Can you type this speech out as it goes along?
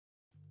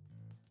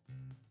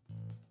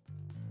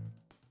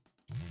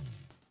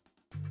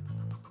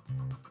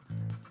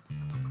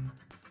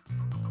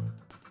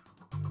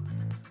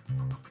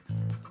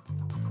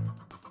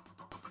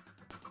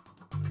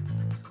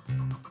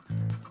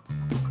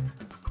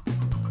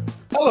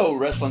Hello,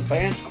 wrestling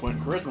fans.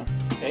 Quentin Charisma.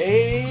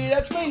 Hey,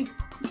 that's me.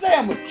 Today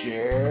I'm with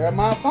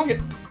Jeremiah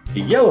Plunkett.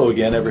 Yellow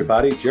again,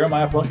 everybody.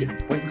 Jeremiah Plunkett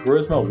and Quentin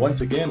Charisma.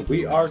 Once again,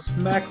 we are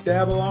smack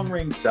dab along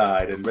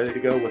ringside and ready to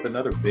go with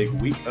another big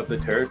week of the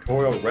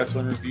Territorial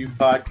Wrestling Review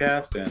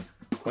podcast. And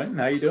Quentin,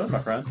 how you doing, my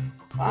friend?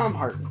 I'm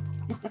hurting.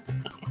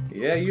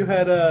 Yeah, you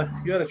had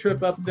a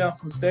trip up and down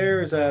some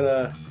stairs at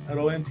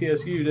old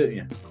MTSU, didn't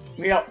you?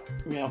 Yep.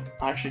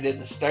 I actually did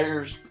the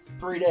stairs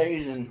 3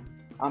 days, and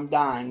I'm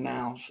dying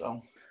now.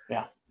 So,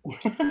 yeah.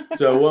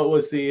 So what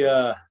was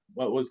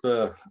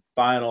the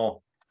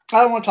final?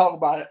 I don't want to talk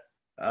about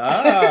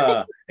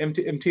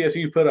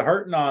MTSU put a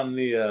hurting on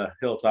the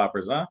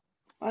Hilltoppers, huh?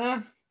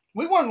 it.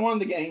 We won one of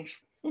the games.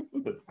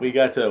 We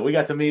got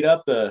to meet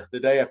up the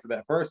day after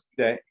that first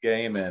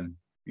game, and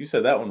you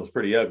said that one was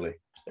pretty ugly.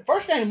 The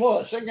first game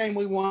was. Second game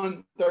we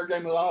won. Third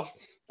game we lost.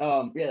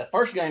 Yeah, the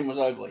first game was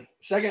ugly.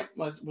 Second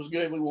was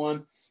good. We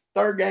won.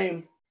 Third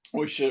game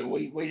we just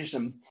I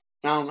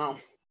don't know.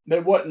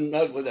 It wasn't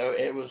ugly though.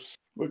 It was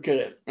we could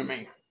have. I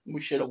mean, we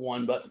should have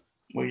won, but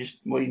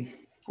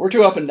we're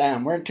too up and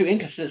down. We're too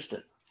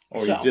inconsistent.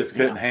 Or you So just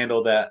couldn't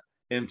handle that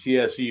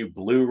MTSU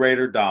Blue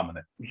Raider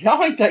dominant.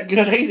 y'all ain't that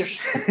good either.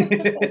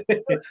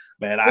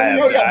 Man, You I have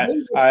know, y'all I, beat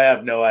us. I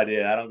have no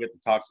idea. I don't get to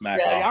talk smack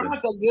Yeah, y'all often.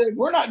 not that good.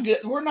 We're not good.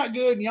 We're not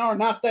good, and y'all are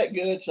not that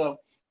good. So,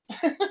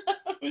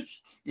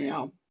 it's,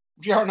 y'all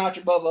are not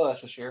above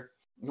us this year.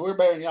 We're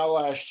better than y'all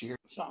last year.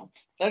 So,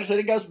 like I said,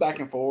 it goes back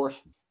and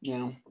forth.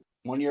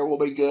 1 year we'll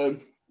be good,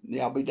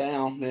 y'all be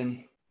down.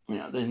 Then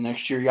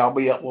next year y'all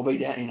be up, we'll be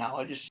down.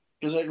 It just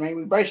because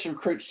we basically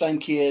recruit the same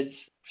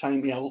kids,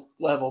 same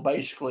level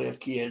basically of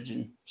kids,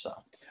 and so.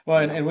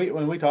 Well, You and know. we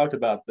when we talked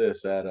about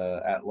this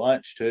at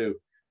lunch too,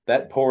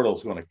 that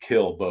portal's going to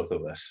kill both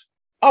of us.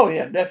 Oh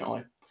yeah,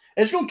 definitely.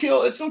 It's gonna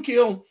kill. It's gonna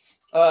kill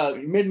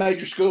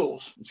mid-major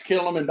schools. It's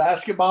killing them in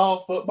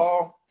basketball,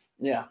 football.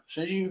 Yeah,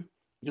 so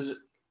because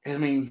I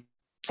mean,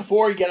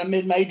 before you got a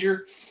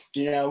mid-major,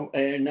 and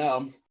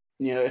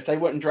if they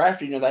wasn't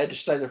drafted, they had to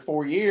stay there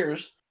 4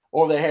 years,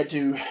 or they had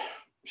to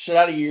sit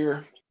out a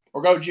year,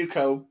 or go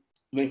JUCO,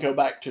 then go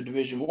back to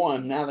Division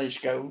 1. Now they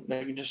just go.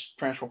 They can just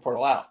transfer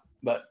portal out.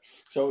 But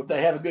so if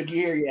they have a good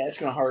year, yeah, it's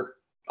gonna hurt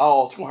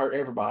all. It's gonna hurt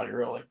everybody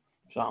really.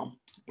 So,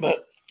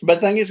 but but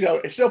the thing is,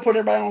 it still put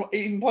everybody on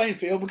even playing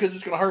field because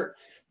it's going to hurt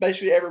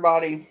basically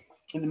everybody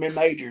in the mid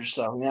majors.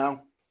 So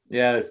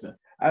Yeah,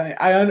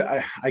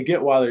 I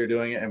get why they're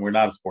doing it, and we're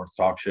not a sports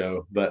talk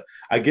show, but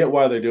I get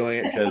why they're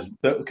doing it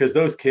because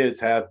those kids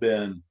have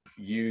been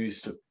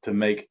used to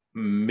make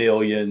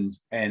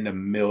millions and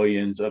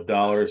millions of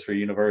dollars for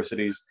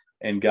universities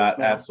and got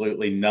yeah,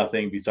 absolutely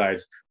nothing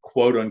besides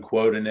quote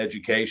unquote an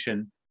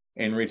education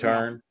in yeah,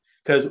 return.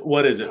 Because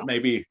what is it? yeah.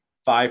 Maybe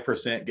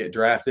 5% get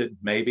drafted,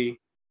 maybe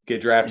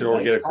get drafted In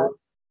or get a baseball,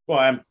 well,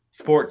 I'm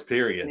sports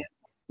period.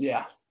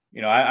 yeah,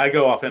 yeah, I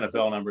go off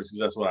NFL numbers because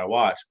that's what I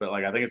watch, but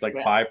like I think it's like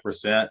yeah,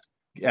 5%. I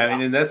yeah,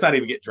 mean, and that's not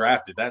even get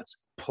drafted.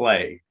 That's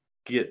play,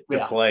 get to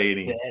yeah, play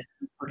yeah. It's any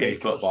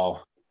ridiculous.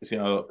 football.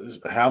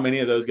 How many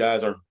of those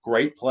guys are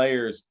great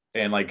players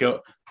and like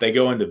they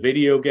go into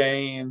video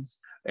games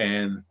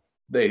and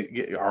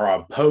are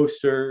on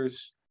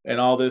posters and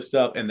all this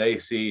stuff and they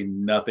see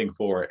nothing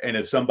for it. And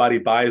if somebody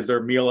buys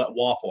their meal at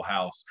Waffle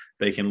House,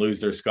 they can lose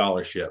their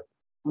scholarship.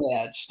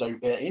 Yeah, it's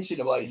stupid.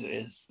 NCAA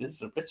is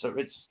it's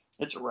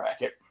a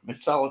racket.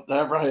 It's all it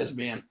ever has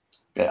been.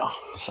 Yeah.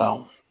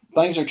 So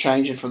things are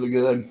changing for the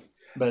good,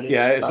 but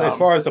Yeah, it's as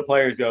far as the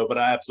players go, but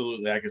I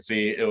could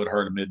see it would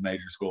hurt a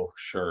mid-major school for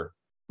sure.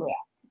 yeah,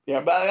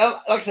 yeah. But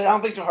like I said, I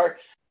don't think it's gonna hurt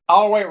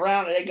all the way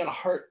around. It ain't gonna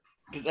hurt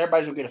because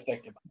everybody's gonna get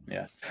affected.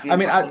 Yeah, I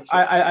mean, I So,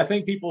 I, I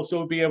think people will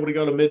still be able to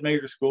go to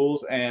mid-major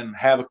schools and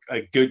have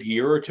a good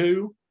year or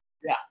two,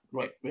 yeah,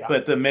 yeah,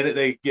 but the minute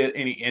they get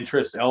any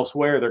interest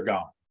elsewhere, they're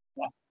gone.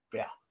 yeah,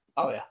 yeah.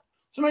 Oh yeah.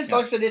 So like Yeah,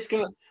 I said, it's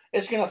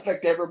gonna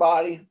affect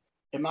everybody.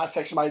 It might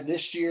affect somebody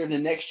this year, the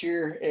next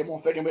year it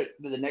won't affect them, but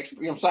the next.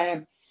 You know what I'm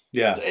saying?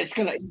 yeah, It's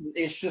gonna.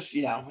 It's just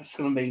it's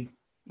gonna be.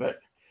 But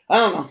I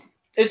don't know.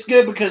 It's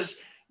good because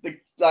the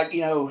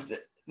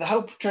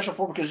whole transfer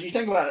portal, because you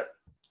think about it,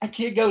 a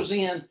kid goes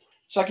in.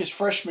 It's like his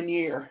freshman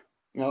year.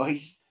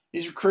 He's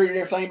recruited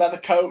everything by the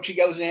coach. He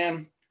goes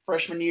in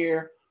freshman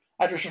year.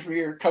 After freshman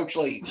year, coach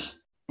leaves.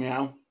 You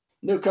know,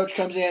 New coach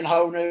comes in,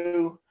 whole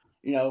new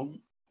you know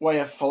way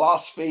of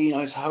philosophy.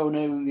 His whole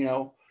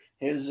new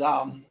his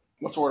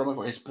what's the word I'm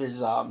looking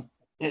for?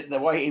 The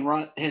way he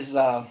run his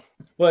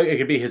well, it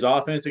could be his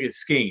offense, it could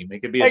scheme, it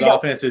could be there his you go.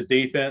 offense, his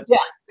defense. Yeah,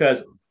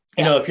 Because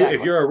yeah, if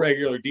exactly. you're a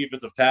regular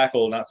defensive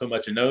tackle, not so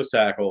much a nose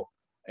tackle,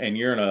 and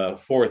you're in a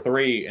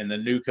 4-3, and the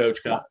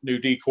Yeah, new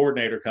D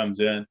coordinator comes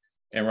in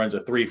and runs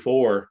a 3-4.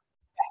 Well,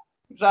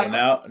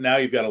 exactly. now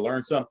you've got to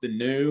learn something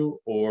new,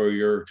 or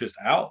you're just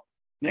out,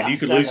 and Yeah, you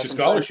could exactly. lose That's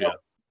your what I'm saying.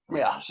 scholarship.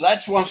 Yeah, so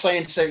that's what I'm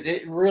saying. So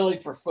it really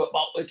for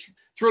football, it's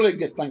really a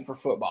good thing for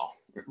football.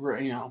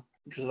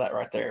 Because of that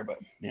right there. But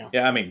Yeah,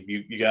 I mean,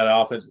 you got an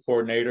offensive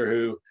coordinator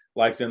who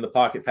likes in the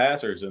pocket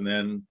passers, and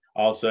then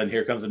all of a sudden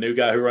here comes a new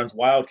guy who runs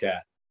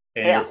wildcat.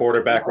 and your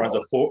quarterback runs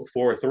a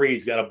 4-3.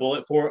 He's got a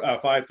bullet for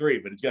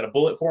 5-3, but he's got a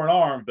bullet for an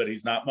arm, but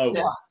he's not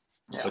mobile.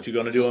 Yeah. What you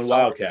going to do in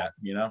Wildcat,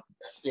 Yeah,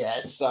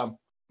 it's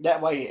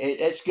that way.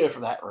 It's good for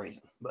that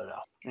reason. But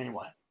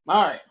anyway,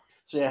 all right.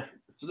 So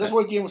this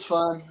weekend was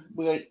fun.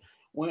 We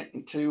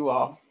went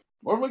to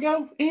where did we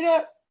go eat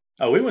at?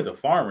 Oh, we went to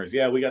Farmers.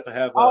 Yeah, we got to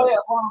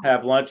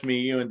have lunch. Me,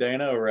 you, and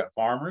Dana over at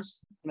Farmers.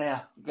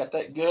 Yeah, got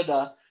that good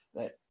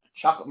that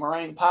chocolate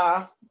meringue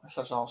pie.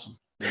 That's awesome.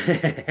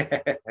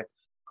 I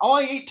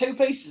only eat 2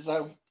 pieces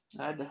though.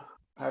 I had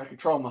to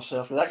control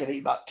myself because I could eat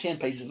about 10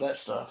 pieces of that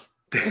stuff.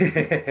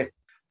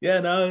 Yeah,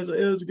 no, it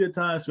was a good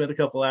time. Spent a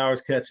couple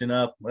hours catching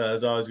up.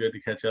 It's always good to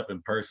catch up in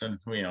person.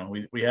 You know,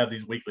 we have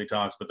these weekly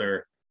talks, but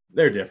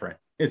they're different.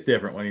 It's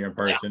different when you're in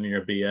person.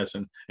 You're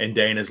BS, and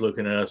Dana's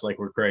looking at us like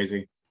we're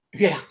crazy.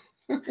 Yeah.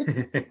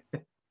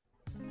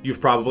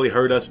 You've probably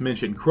heard us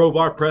mention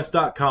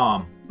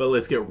crowbarpress.com, but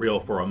let's get real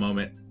for a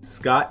moment.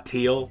 Scott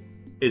Teal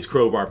is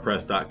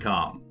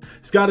crowbarpress.com.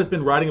 Scott has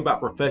been writing about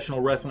professional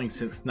wrestling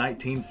since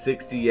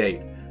 1968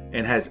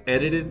 and has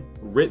edited,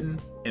 written,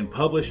 and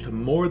published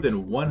more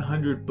than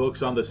 100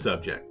 books on the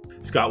subject.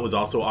 Scott was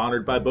also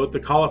honored by both the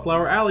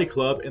Cauliflower Alley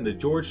Club and the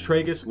George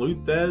Tragus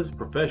Luthez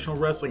Professional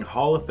Wrestling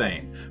Hall of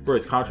Fame for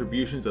his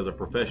contributions as a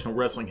professional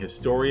wrestling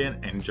historian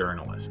and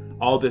journalist.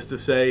 All this to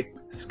say,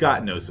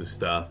 Scott knows his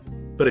stuff.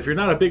 But if you're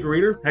not a big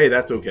reader, hey,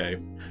 that's okay.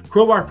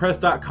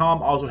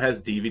 Crowbarpress.com also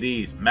has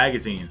DVDs,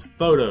 magazines,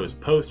 photos,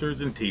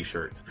 posters, and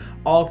t-shirts,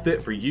 all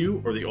fit for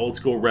you or the old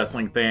school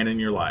wrestling fan in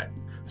your life.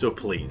 So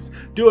please,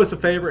 do us a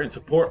favor and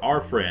support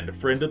our friend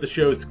of the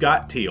show,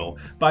 Scott Teal,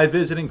 by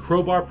visiting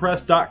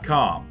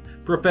crowbarpress.com.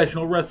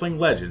 Professional wrestling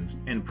legends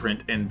in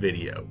print and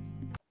video.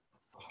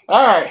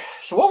 All right,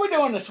 so what are we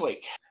doing this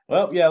week?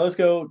 Well, yeah, let's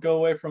go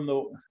away from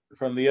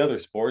the other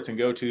sports and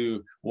go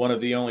to one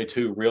of the only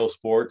 2 real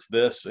sports,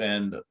 this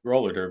and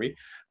roller derby.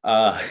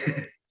 We've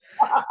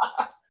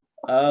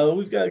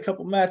got a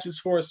couple matches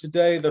for us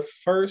today. The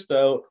first,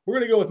 we're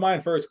going to go with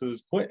mine first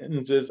because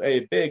Quentin's is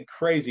a big,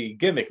 crazy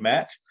gimmick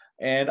match.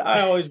 And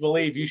I always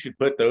believe you should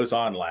put those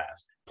on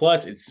last.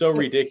 Plus, it's so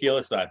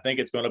ridiculous that I think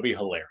it's going to be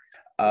hilarious.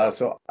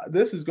 So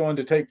this is going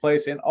to take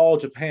place in All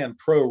Japan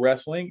Pro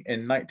Wrestling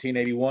in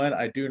 1981.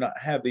 I do not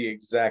have the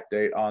exact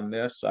date on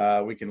this.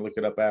 We can look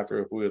it up after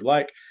if we would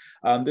like.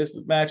 This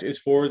match is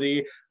for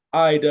the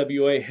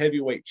IWA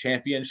Heavyweight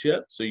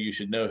Championship, so you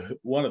should know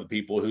one of the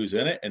people who's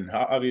in it and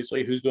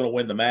obviously who's going to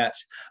win the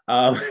match.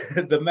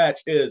 The match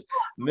is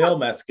Mil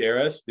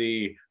Mascaras,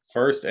 the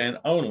first and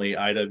only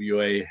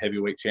IWA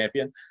Heavyweight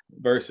Champion,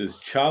 versus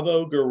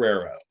Chavo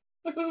Guerrero.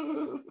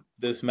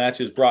 This match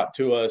is brought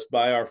to us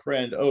by our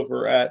friend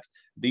over at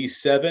the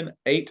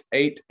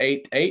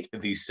 78888.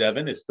 The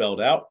 7 is spelled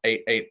out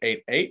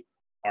 8888.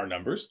 Our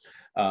numbers.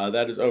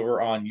 That is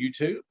over on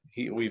YouTube.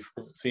 We've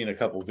seen a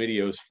couple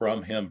videos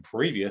from him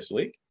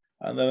previously.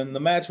 And then the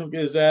match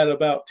is at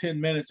about 10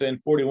 minutes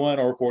and 41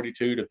 or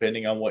 42,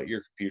 depending on what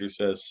your computer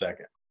says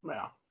second.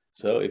 Yeah.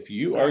 So if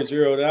you are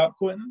zeroed out,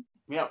 Quentin.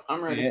 Yep,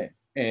 I'm ready.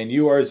 And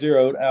you are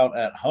zeroed out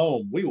at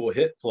home, we will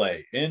hit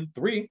play in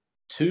 3,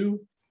 2,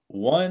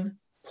 1,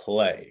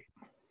 play.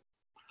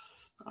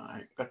 All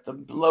right, got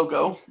the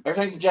logo.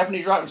 Everything's in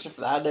Japanese writing except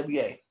for the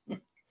IWA.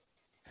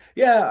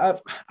 Yeah,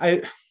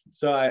 I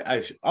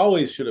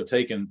always should have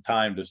taken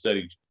time to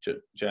study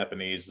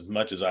Japanese as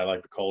much as I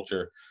like the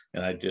culture,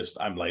 and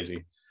I'm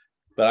lazy.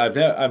 But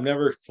I've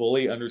never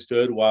fully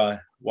understood why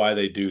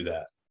they do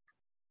that.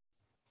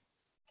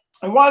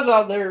 And why is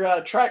all their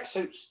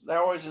tracksuits?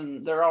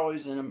 They're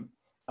always in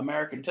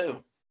American too.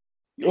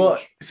 Well,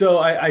 so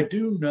I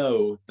do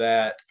know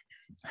that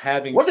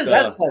having what does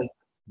that say?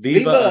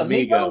 Viva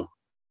Amigo.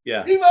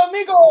 Yeah. Viva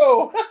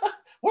Amigo.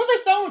 What are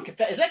they throwing?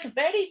 Is that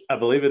confetti? I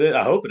believe it is.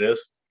 I hope it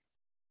is.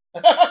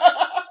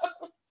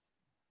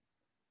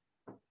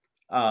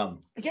 I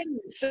can't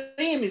even see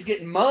him. He's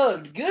getting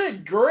mugged.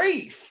 Good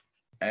grief.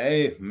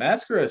 Hey,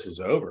 Mascaras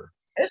is over.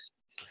 It's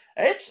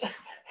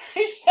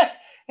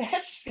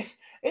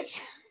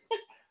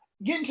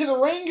getting to the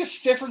ring is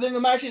stiffer than the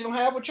match he's gonna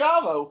have with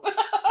Chavo.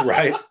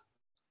 Right.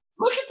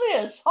 Look at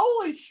this!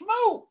 Holy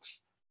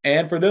smokes!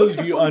 And for those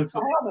of you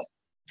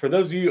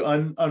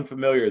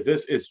unfamiliar,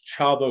 this is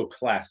Chavo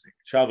Classic,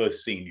 Chavo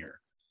Senior.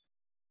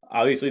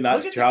 Obviously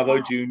not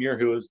Chavo Junior,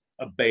 who was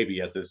a baby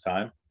at this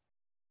time.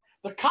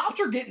 The cops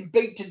are getting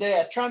beat to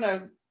death trying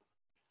to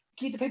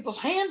keep the people's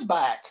hands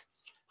back.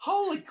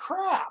 Holy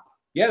crap!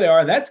 Yeah, they are,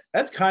 and that's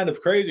kind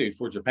of crazy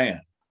for Japan.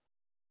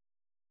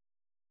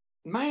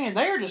 Man,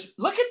 they're just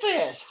look at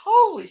this.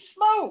 Holy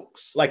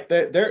smokes! Like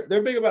they're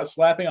big about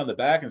slapping on the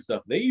back and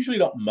stuff. They usually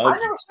don't mug. I've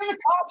never seen a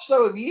cop,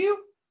 so have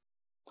you?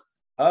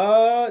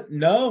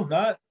 No,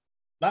 not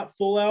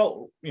full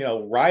out,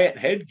 riot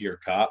headgear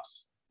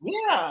cops.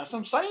 Yeah, that's what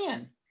I'm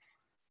saying.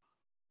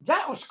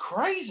 That was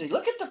crazy.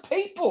 Look at the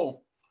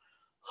people.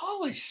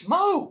 Holy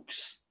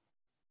smokes!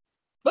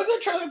 Look, they're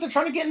trying to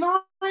get in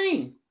the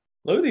ring.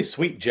 Look at these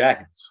sweet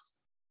jackets.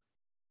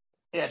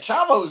 Yeah,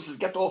 Chavo's has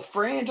got the little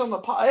fringe on the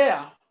pot.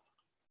 Yeah.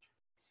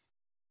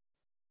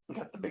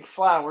 Got the big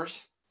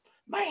flowers.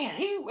 Man,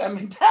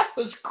 that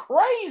was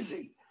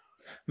crazy.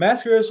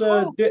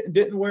 Mascaras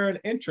didn't wear an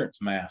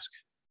entrance mask.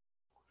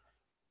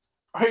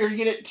 Here, you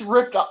get it to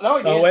ripped off. No,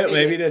 he Oh didn't. wait,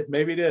 maybe he did.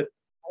 Maybe he did.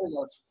 There he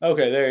goes.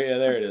 Okay,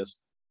 there it is.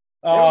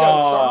 There we go.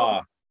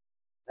 Ah,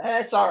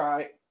 That's all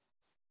right.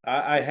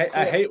 I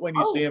hate when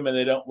you Oh. see them and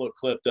they don't look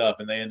clipped up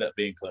and they end up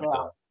being clipped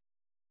up.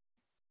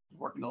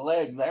 Working the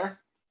leg there.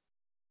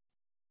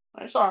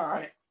 That's all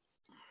right.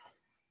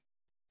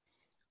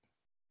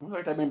 Looks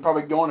like they've been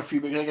probably going a few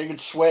because they got a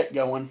good sweat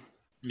going.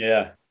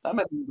 Yeah. That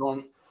may be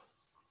going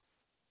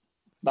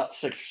about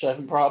 6 or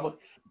 7 probably.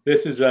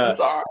 This is That's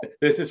all right.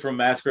 this is from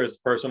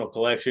Mascaras' personal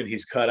collection.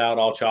 He's cut out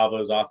all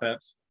Chavo's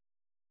offense.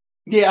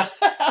 Yeah.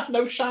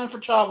 No shine for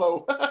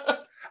Chavo.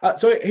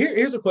 So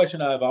here's a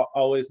question I've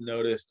always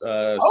noticed.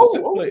 Yes.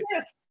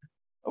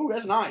 Oh,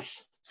 that's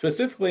nice.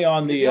 Specifically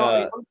on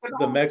the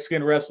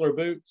Mexican wrestler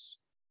boots,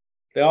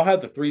 they all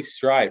have the 3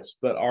 stripes,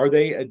 but are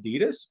they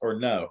Adidas or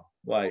no?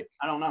 Like,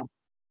 I don't know.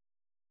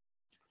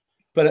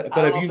 But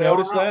have you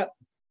noticed that?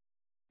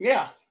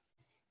 Yeah.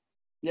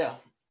 Yeah.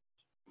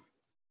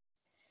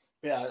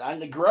 Yeah.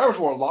 And the Guerreros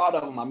wore a lot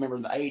of them. I remember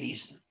in the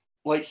 80s,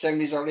 late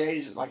 70s, early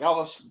 80s. Like all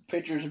those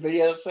pictures and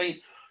videos I've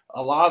seen,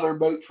 a lot of their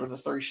boots were the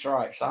 3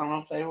 stripes. I don't know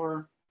if they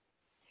were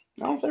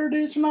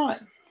Adidas or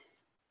not.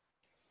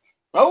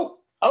 Not.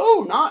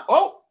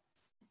 Oh,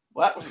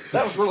 well,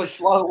 that was really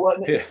slow,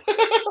 wasn't it?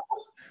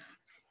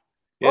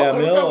 Yeah.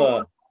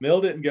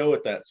 Mill didn't go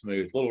with that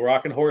smooth. Little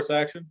rocking horse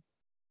action.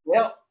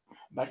 Yep.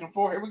 Back and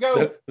forth. Here we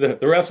go. The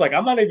ref's like,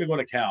 I'm not even going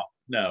to count.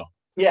 No.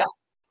 Yeah.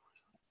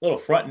 Little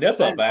front nip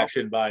up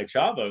action by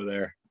Chavo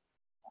there.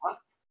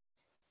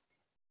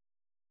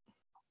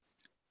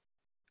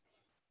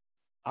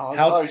 I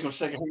thought he was going to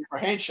stick a hand for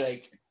a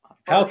handshake.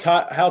 How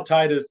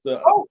tight is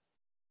the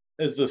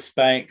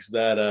Spanx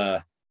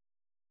that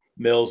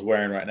Mill's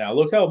wearing right now?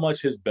 Look how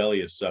much his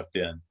belly is sucked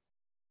in.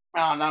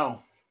 I know.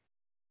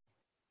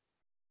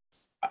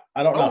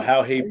 I don't know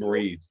how he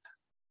breathed.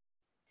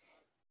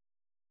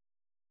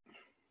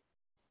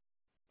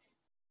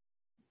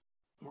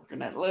 Working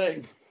that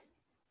leg.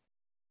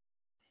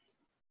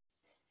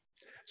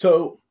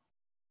 So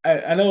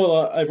I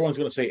know everyone's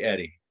going to say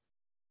Eddie,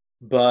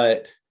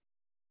 but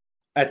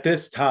at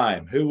this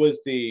time, who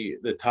was the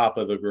top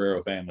of the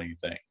Guerrero family, you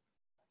think?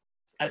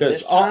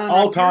 Because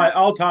all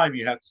time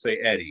you have to say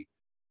Eddie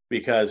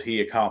because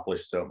he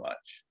accomplished so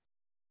much.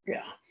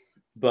 Yeah.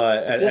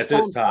 But at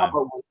this time,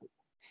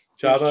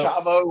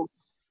 Chavo.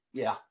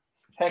 Yeah.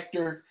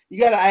 Hector. You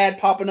got an ad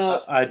popping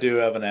up. I do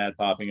have an ad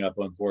popping up,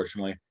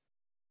 unfortunately.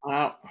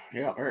 Yeah,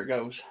 there it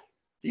goes.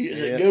 Is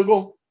it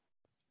Google?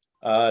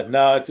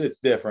 No, it's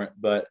different,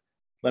 but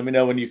let me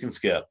know when you can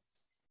skip.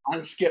 I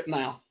can skip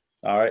now.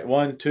 All right,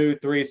 1, 2,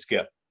 3,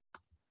 skip.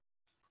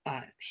 All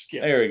right,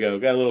 skip. There we go.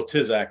 Got a little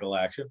Tizackle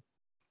action.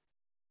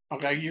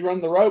 Okay, you run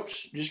the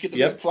ropes. Just get the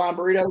big flying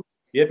burrito.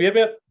 Yep.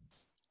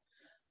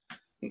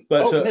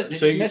 But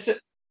did you miss it?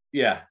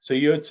 Yeah. So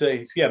you would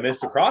say,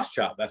 missed the cross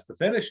chop. That's the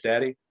finish,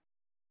 Daddy.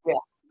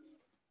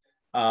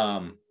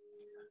 Yeah.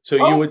 So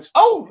you would.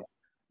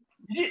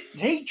 Did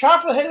he try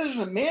for the head as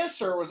a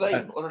miss, or was they?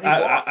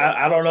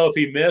 I don't know if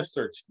he missed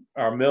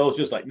or Mill's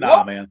just like,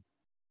 nah, man.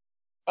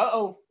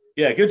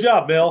 Yeah, good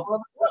job, Mill.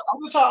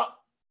 On the top.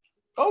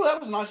 Oh, that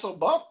was a nice little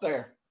bump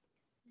there.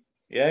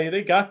 Yeah,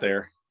 they got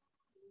there.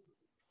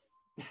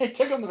 It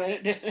took them a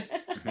minute, didn't it?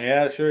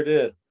 Yeah, it sure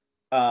did.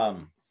 But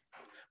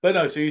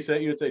no, so you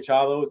would say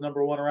Chavo was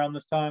number 1 around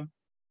this time?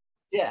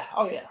 Yeah.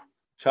 Oh, yeah.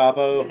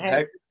 Chavo,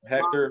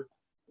 Hector.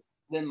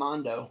 Then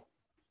Mondo.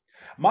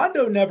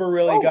 Mondo never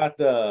really got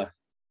the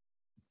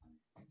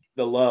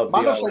love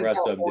the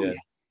rest of them did.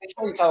 He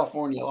played in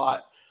California a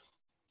lot.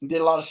 He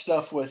did a lot of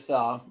stuff with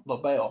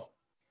LaBelle.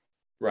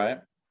 Right.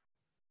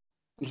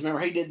 Remember,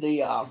 he did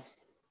the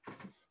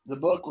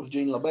book with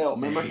Gene LaBelle,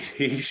 remember?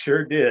 He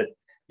sure did.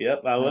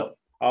 Yep, I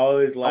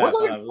always laugh. Are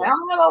we going to count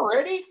that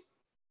already?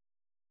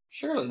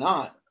 Surely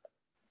not.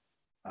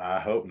 I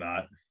hope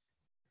not.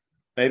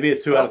 Maybe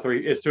it's 2 out of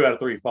 3. It's 2 out of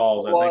 3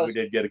 falls. I think we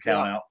did get a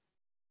count out.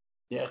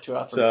 Yeah, 2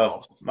 out of 3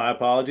 falls. My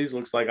apologies.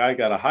 Looks like I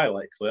got a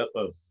highlight clip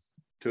of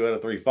 2 out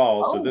of 3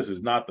 falls. So this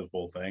is not the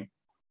full thing.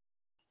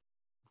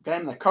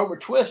 Game the Cobra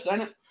Twist,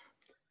 ain't it?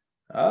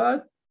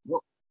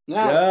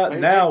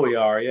 Now we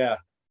are. Yeah.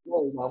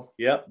 There you go.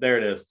 Yep, there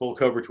it is. Full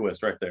Cobra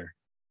Twist right there.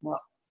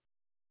 Well,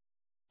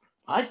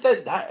 that's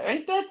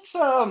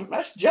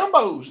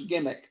Jumbo's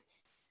gimmick.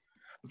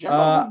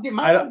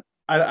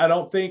 I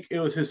don't think it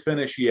was his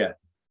finish yet.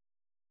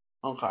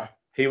 Okay.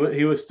 He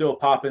was still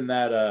popping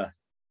that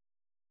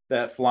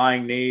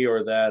flying knee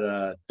or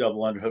that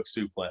double underhook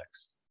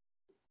suplex.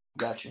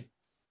 Gotcha.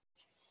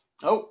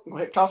 Oh,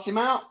 hip toss him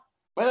out.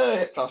 Well,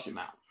 hip toss him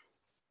out.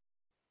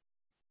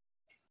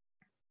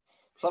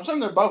 So I'm saying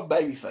they're both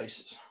baby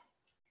faces.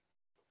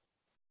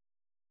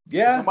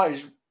 Yeah.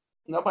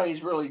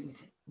 Nobody's really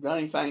done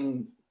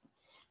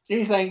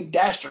anything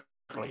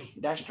dastardly.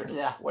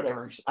 Yeah,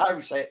 whatever. However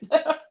you say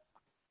it.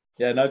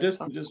 Yeah, no, just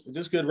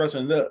good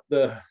wrestling.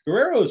 The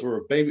Guerreros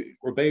were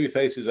baby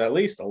faces at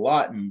least a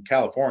lot in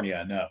California,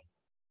 I know.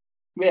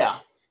 Yeah.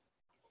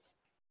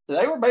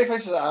 They were baby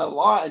faces a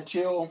lot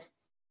until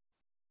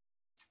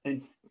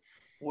in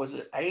was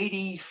it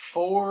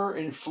 84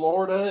 in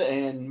Florida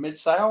and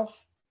Mid-South?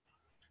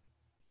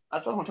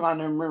 That's the only time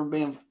I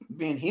remember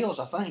being heels,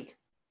 I think.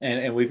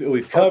 And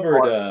we've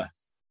covered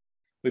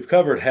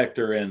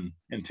Hector in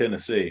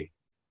Tennessee.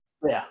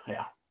 Yeah.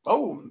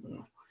 Oh,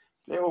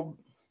 the old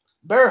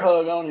bear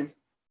hug on him.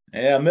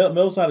 Yeah,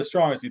 Mill's not as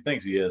strong as he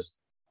thinks he is.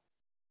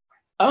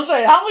 I was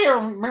saying, I only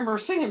ever remember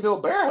seeing him do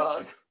a bear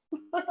hug.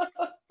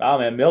 Oh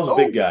man, Mill's a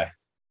big guy.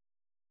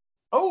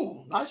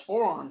 Oh, nice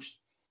forearms.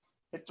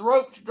 Hit the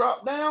ropes,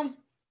 drop down.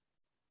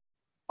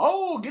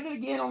 Oh, get it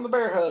again on the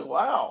bear hug.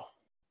 Wow.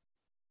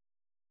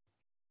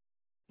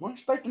 Wasn't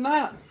expecting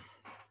that.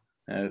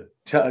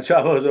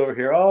 Chavo's over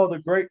here. Oh, the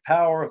great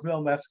power of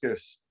Mil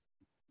Mascaras.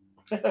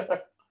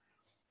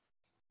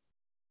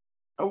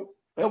 Oh,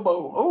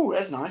 elbow. Oh,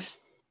 that's nice.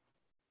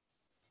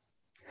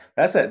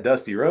 That's that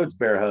Dusty Rhodes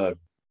bear hug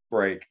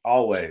break,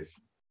 always.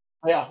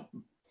 Yeah,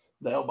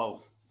 the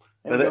elbow.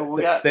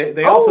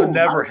 They also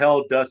never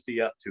held Dusty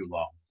up too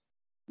long.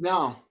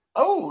 No.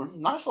 Oh,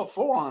 nice little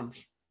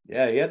forearms.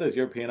 Yeah, he had those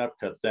European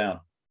uppercuts down.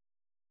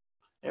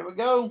 There we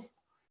go.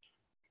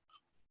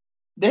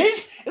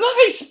 It looked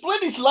like he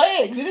split his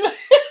legs. Did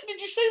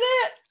you see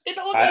that?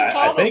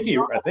 I think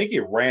he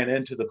ran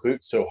into the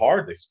boot so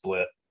hard they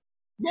split.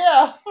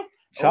 Yeah.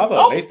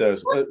 Chavo ate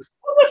those. What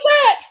was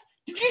that?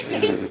 Did you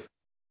see?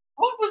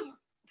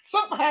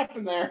 Something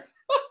happened there?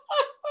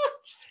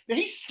 Did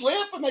he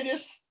slip and they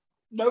just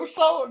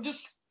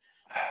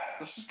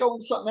just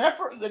going something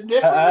different?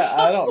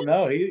 I don't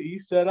know. He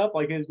set up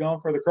like he was going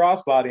for the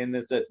crossbody and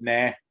then said,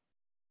 nah.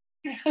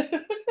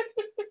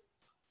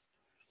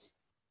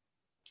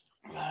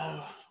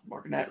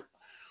 Working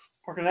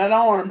that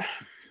arm.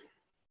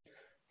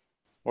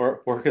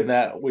 Working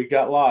that. We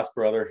got lost,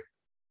 brother.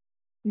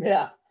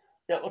 Yeah.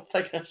 We'll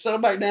take a settle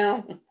back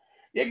down.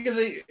 Yeah, because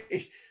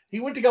he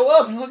went to go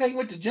up and look like he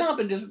went to jump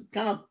and just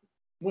kind of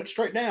went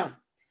straight down.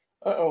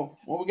 Uh-oh.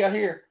 What we got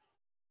here?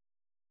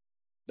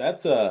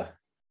 That's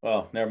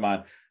well, never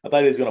mind. I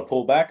thought he was going to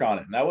pull back on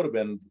it, and that would have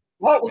been.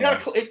 Well, we got to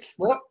click.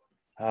 Well.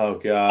 Oh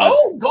God.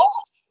 Oh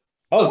gosh.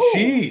 Oh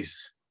jeez.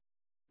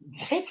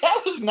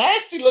 That was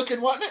nasty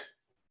looking, wasn't it?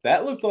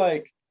 That looked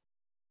like.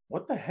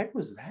 What the heck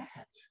was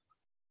that?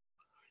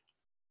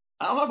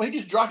 I don't know, but he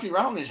just dropped it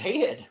right on his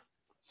head.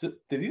 So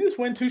did he just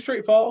win 2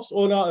 straight falls?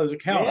 Oh no, it was a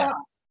count. Yeah.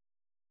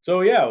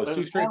 So yeah, it was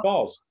 2 straight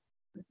falls.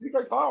 2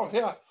 straight falls,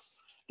 yeah.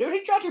 Dude,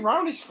 he dropped him right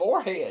on his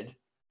forehead.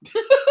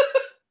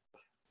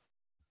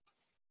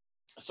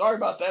 Sorry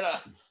about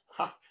that.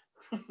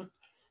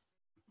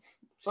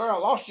 Sorry, I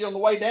lost you on the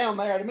way down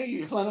there. To me,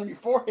 you just landed on your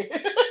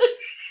forehead.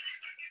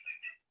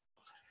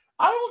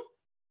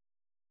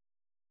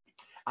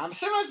 I'm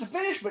assuming that's the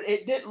finish, but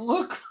it didn't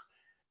look.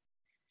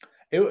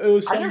 It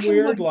was some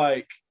weird,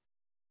 like.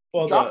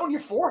 Well, drop on your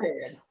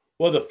forehead.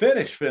 Well, the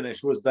finish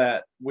was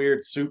that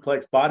weird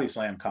suplex body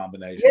slam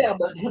combination. Yeah,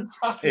 but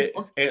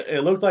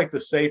it looked like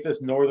the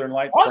safest Northern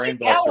Lights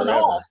brainbuster ever.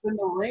 Off in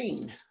the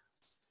ring.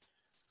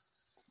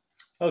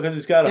 Oh, because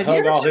he's got to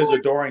hug all his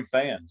adoring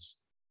fans.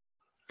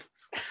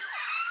 I've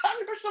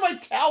never seen somebody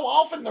towel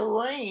off in the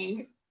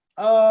ring.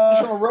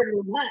 Just on a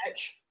regular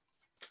match.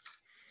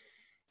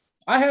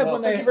 I had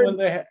when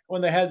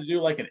they had to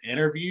do like an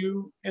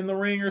interview in the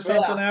ring or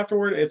something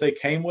afterward. If they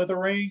came with a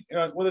ring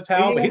with a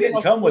towel, but he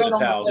didn't come with a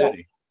towel, did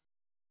he?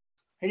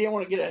 He didn't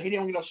want to get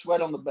no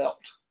sweat on the belt.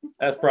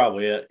 That's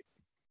probably it.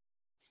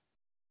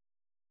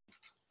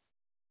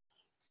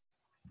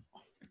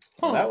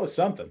 Huh. That was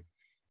something.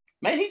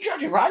 Man, he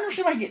dropped him. I never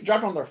seen somebody get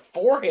dropped on their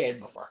forehead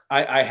before.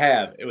 I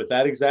have. With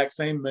that exact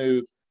same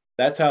move.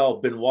 That's how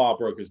Benoit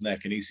broke his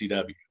neck in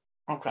ECW.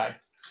 Okay.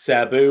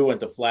 Sabu went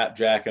to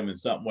flapjack him and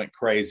something went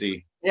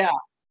crazy. Yeah.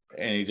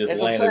 And he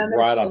just landed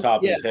right on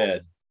top of his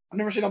head. I've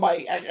never seen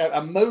nobody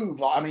a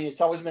move. I mean,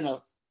 it's always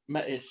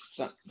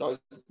always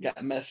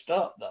got messed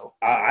up though.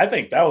 I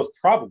think that was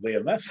probably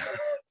a mess.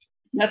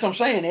 That's what I'm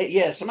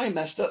saying. Somebody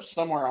messed up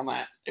somewhere on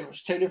that. It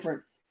was 2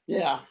 different.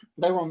 Yeah,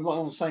 they were on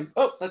the same.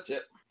 Oh, that's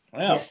it.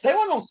 Yeah. Yes, they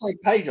weren't on the same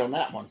page on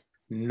that one.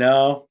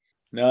 No,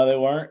 they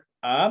weren't.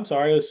 I'm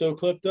sorry, it was so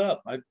clipped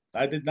up.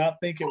 I did not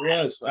think it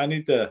was. I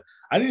need to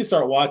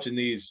start watching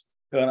these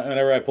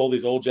whenever I pull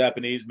these old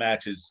Japanese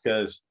matches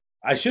because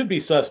I should be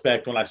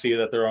suspect when I see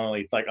that they're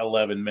only like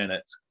 11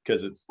 minutes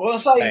because it's. Well,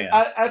 it's like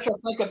I have to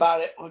think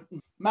about it.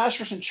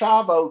 Mascaras and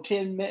Chavo,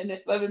 10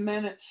 minutes, 11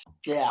 minutes.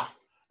 Yeah,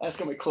 that's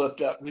gonna be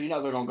clipped up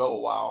because they're gonna go a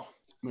while.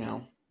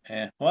 Yeah.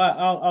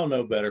 Well, I'll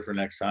know better for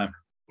next time.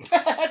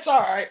 That's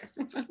all right.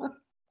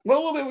 Well, a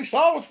little bit we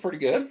saw was pretty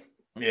good.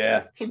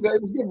 Yeah. It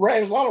was good.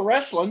 It was a lot of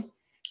wrestling.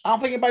 I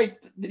don't think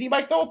did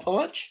anybody throw a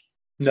punch?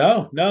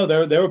 No,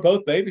 they were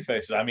both baby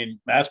faces. I mean,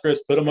 Mascaras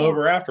put him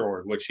over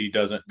afterward, which he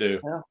doesn't do.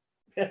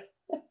 Yeah.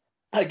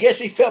 I guess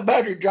he felt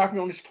better dropping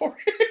on his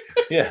forehead.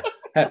 Yeah.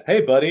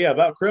 Hey, buddy, I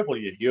about crippled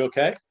you. You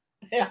okay?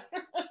 Yeah.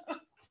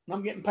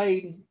 I'm getting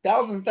paid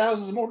thousands and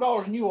thousands more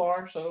dollars than you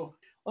are, so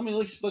let me at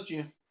least let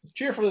you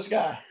cheer for this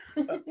guy.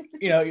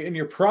 And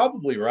you're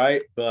probably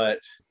right, but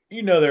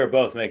they're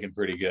both making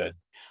pretty good.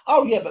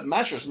 Oh yeah, but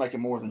Mascaras is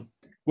making more than.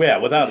 Yeah,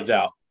 without a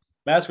doubt,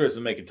 Mascaras is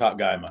making top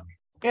guy money.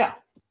 Yeah.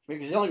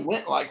 because he only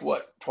went like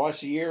what,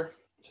 twice a year.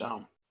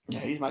 So yeah,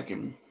 he's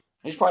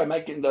probably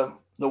making the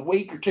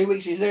week or 2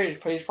 weeks he's there.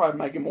 He's probably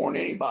making more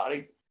than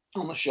anybody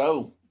on the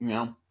show.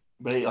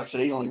 But like I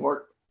said, he only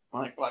worked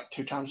like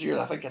 2 times a year.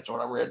 I think that's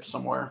what I read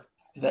somewhere.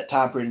 At that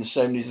time period in the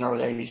 70s and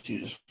early 80s,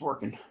 he was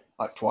working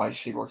like twice.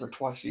 He worked there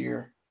twice a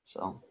year.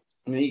 So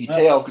I mean, you can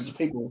tell because the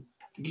people,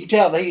 you can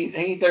tell they he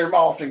ain't there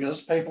often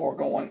because people are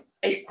going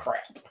ape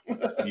crap.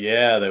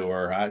 Yeah, they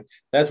were.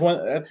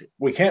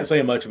 We can't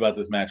say much about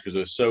this match because it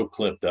was so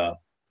clipped up.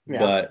 Yeah.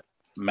 But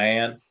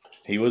man,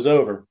 he was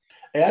over.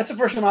 Yeah, that's the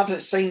first time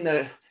I've seen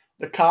the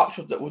cops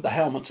with the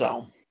helmets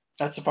on.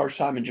 That's the first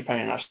time in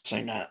Japan I've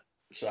seen that.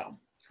 So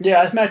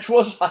yeah, that match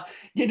was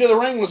get to the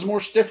ring was more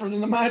stiffer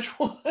than the match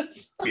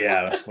was.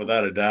 Yeah,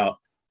 without a doubt.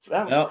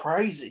 That was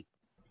crazy.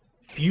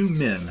 Few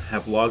men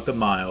have logged the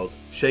miles,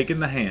 shaken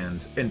the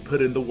hands, and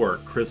put in the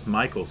work Chris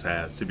Michaels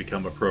has to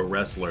become a pro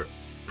wrestler.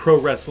 Pro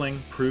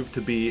wrestling proved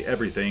to be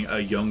everything a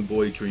young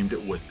boy dreamed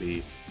it would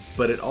be,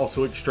 but it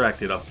also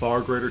extracted a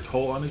far greater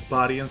toll on his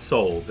body and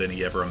soul than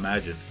he ever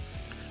imagined.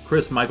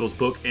 Chris Michaels'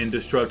 book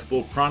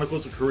Indestructible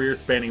chronicles a career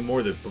spanning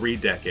more than 3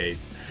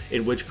 decades,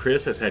 in which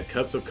Chris has had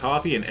cups of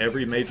coffee in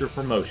every major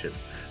promotion,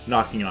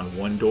 knocking on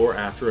one door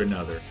after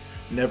another,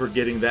 never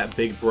getting that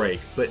big break,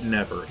 but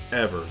never,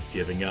 ever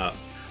giving up.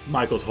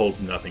 Michaels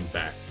holds nothing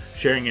back,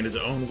 sharing in his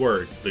own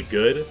words the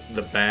good,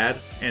 the bad,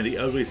 and the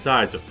ugly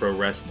sides of pro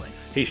wrestling.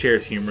 He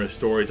shares humorous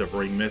stories of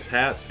ring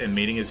mishaps and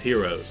meeting his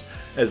heroes,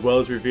 as well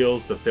as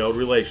reveals the failed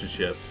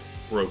relationships,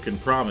 broken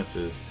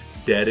promises,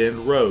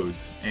 dead-end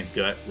roads, and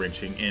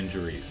gut-wrenching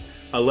injuries.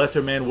 A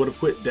lesser man would have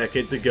quit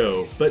decades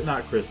ago, but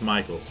not Chris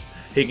Michaels.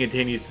 He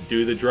continues to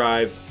do the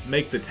drives,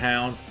 make the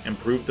towns, and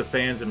prove to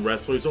fans and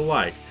wrestlers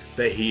alike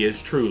that he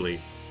is truly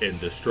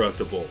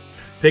indestructible.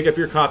 Pick up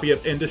your copy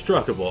of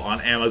Indestructible on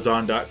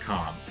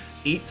Amazon.com,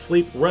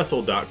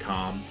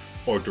 EatSleepWrestle.com,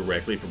 or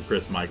directly from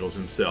Chris Michaels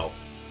himself.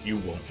 You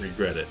won't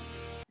regret it.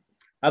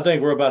 I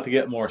think we're about to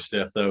get more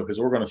stiff, though, because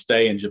we're going to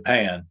stay in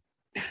Japan.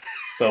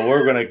 But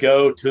we're going to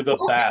go to the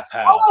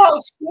bathhouse.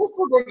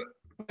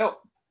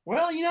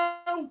 Well,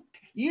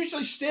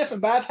 usually stiff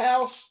and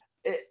bathhouse,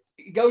 it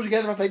goes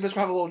together. I think this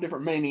will have a little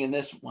different meaning in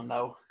this one,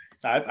 though.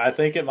 I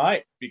think it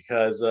might,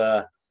 because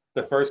the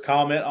first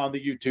comment on the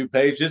YouTube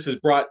page, this is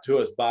brought to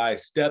us by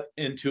Step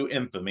Into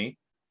Infamy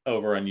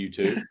over on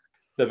YouTube.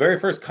 The very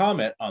first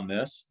comment on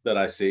this that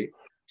I see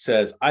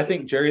says, I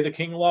think Jerry the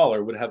King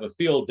Lawler would have a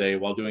field day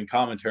while doing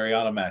commentary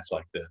on a match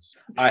like this.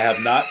 I have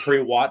not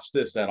pre-watched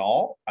this at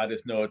all. I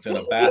just know it's in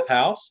a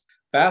bathhouse.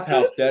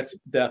 Bathhouse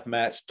death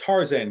match,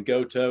 Tarzan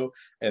Goto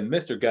and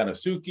Mr.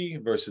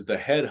 Gannosuke versus the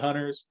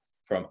Headhunters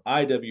from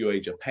IWA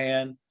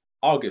Japan,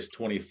 August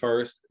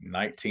 21st,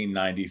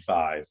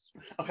 1995.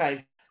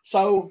 Okay,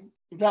 so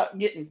without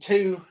getting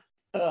too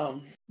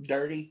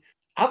dirty,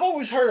 I've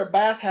always heard a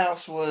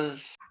bathhouse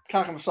was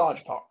kind of a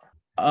massage parlor.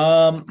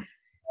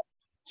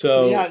 So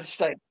in the United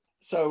States.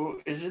 So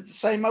is it the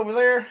same over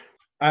there?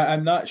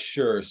 I'm not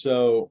sure.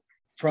 So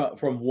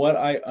from what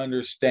I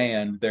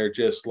understand, they're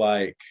just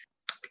like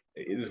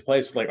this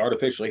place is like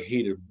artificially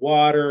heated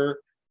water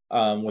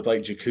with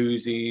like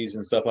jacuzzis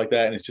and stuff like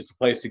that, and it's just a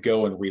place to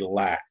go and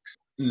relax.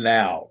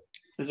 Now,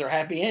 is there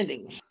happy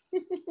endings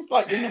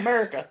like in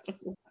America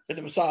at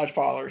the massage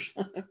parlors?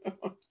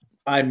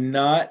 I'm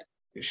not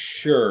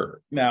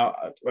sure. Now,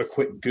 a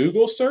quick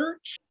Google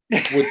search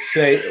would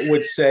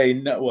say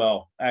no.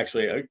 Well,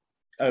 actually,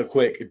 a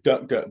quick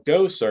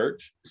DuckDuckGo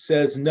search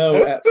says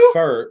no at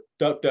first.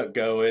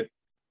 DuckDuckGo,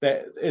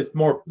 there's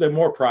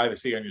more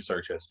privacy on your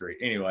search history.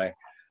 Anyway,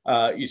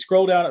 you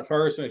scroll down at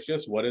first, and it's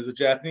just what is a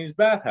Japanese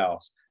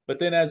bathhouse. But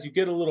then, as you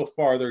get a little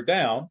farther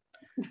down,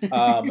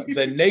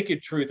 the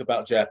naked truth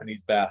about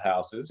Japanese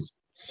bathhouses,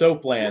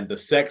 Soapland, the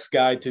sex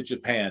guide to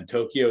Japan,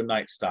 Tokyo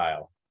Night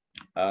Style.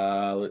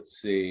 Let's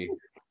see.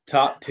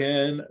 Top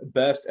 10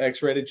 best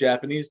X-rated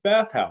Japanese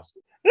bathhouses.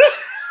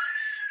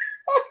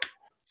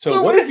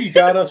 So what have you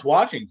got us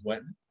watching,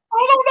 Quentin?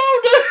 I don't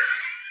know,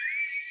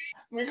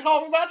 dude.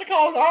 We're about to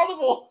call it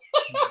audible.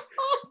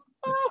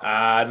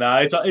 No,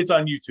 it's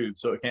on YouTube,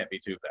 so it can't be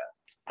too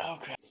bad.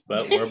 Okay.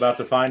 But we're about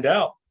to find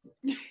out.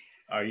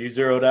 Are you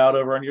zeroed out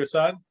over on your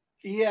side?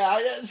 Yeah,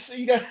 I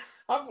see that.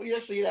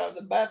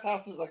 The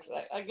bathhouses,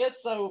 I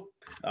guess so.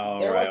 All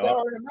they're right. Like they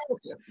are in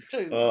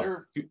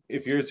America too.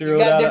 If you're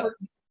zeroed out,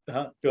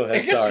 go ahead. I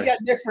guess sorry. you got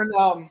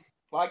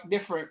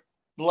different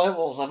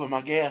levels of them.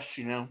 I guess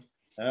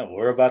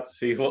We're about to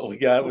see what we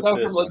got with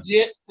this. From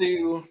legit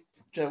to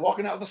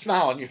walking out with a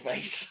smile on your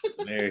face.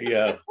 There you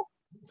go.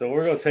 So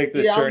we're gonna take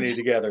this journey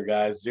together,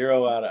 guys.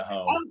 Zero out at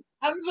home.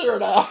 I'm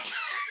zeroed out.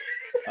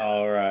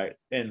 All right.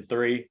 In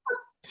 3,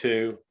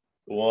 2,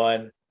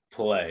 1,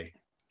 play.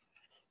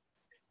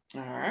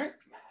 All right.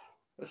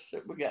 Let's see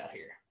what we got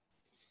here.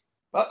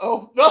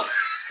 Oh,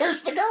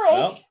 there's the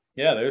girls. Well,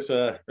 yeah,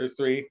 there's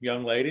 3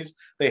 young ladies.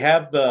 They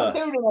have the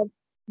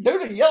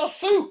dude in a yellow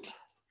suit.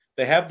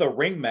 They have the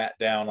ring mat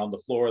down on the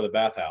floor of the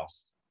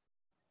bathhouse.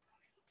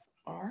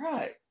 All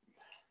right.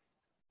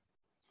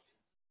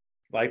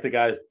 Like the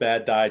guy's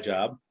bad dye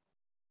job.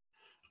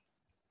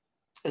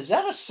 Is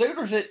that a suit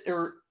or is it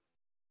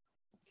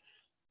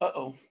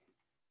Uh-oh.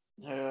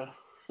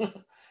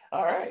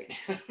 All right.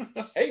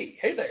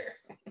 Hey there.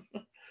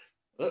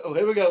 Uh-oh,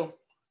 here we go.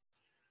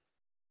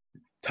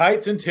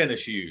 Tights and tennis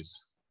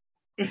shoes.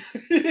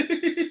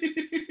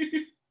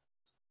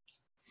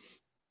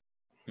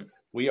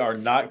 We are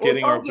not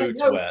getting our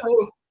boots wet.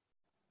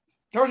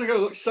 Tarzan Go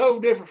looks so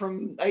different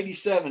from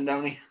 '87,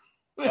 don't he?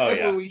 Oh,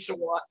 yeah. We used to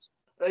watch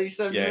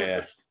 '87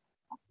 Memphis.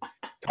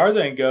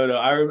 Tarzan Goto.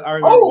 I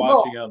remember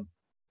watching him.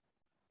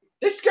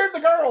 They scared the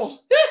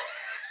girls.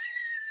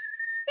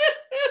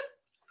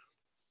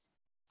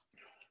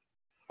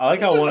 I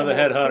like how one of the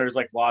headhunters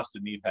like lost a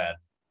knee pad.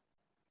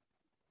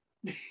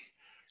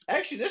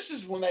 Actually, this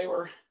is when they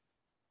were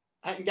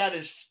hadn't got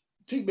his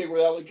too big where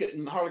they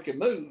hardly could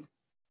move.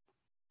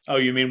 Oh,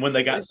 you mean when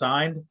they got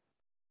signed?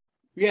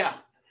 Yeah.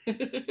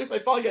 They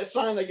probably got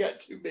signed, they got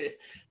too big.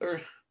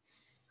 Or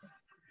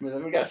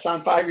we got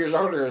signed 5 years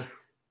earlier.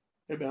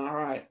 It'd been all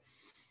right.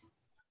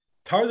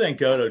 Tarzan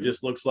Goto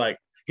just looks like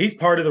he's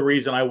part of the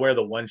reason I wear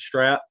the one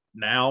strap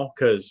now,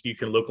 because you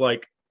can look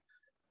like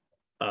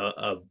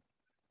a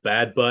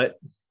bad butt,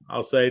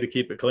 I'll say, to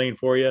keep it clean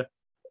for you.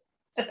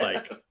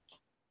 Like,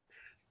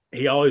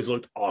 he always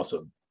looked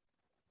awesome.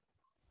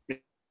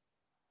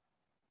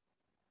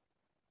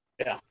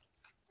 Yeah.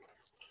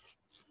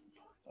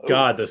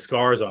 God, the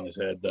scars on his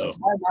head, though.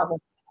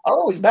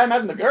 He's bad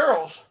having the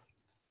girls.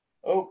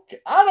 Okay,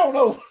 I don't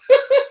know.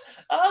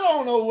 I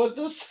don't know what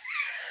this.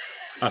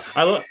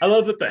 I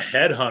love that the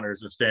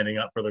headhunters are standing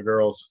up for the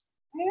girls.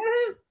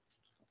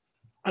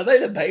 Are they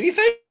the baby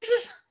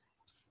faces?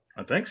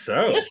 I think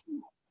so.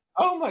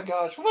 Oh my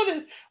gosh! What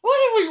did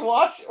we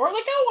watch? Where are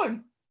they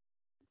going?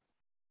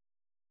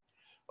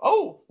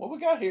 Oh, what we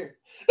got here?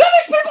 Oh,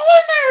 there's people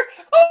in there.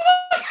 Oh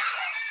my!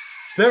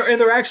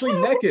 They're actually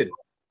naked.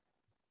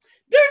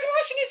 They're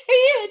washing his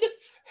head.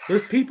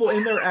 There's people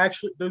in there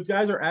actually. Those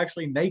guys are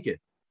actually naked.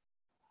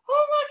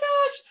 Oh my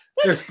gosh!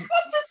 What the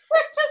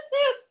frick is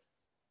this?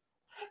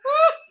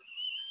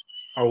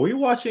 Are we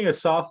watching a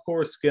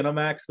softcore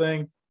Skinamax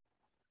thing?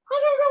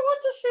 I don't know what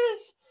this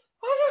is.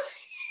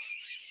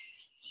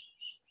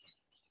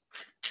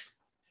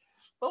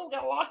 Oh,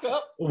 got locked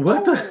up.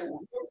 What the?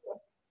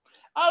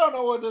 I don't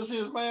know what this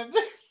is, man.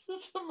 This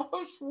is the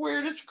most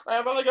weirdest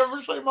crap I think I've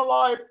ever seen in my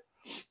life.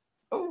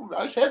 Oh,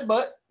 nice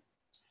headbutt.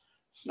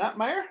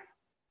 Snapmare.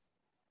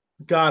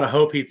 God, I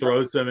hope he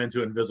throws them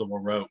into invisible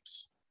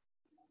ropes.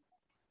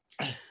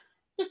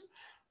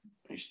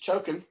 He's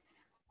choking.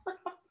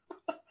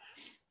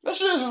 Let's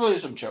do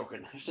some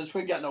choking since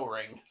we got no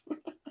ring.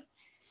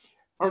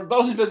 Or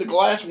those who've been the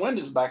glass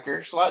windows back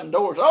there, sliding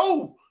doors.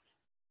 Oh!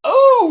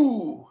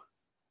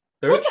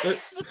 They're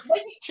just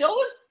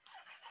chilling.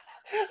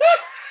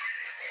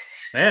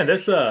 Man,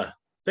 this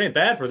ain't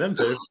bad for them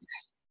two.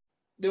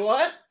 Do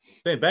what?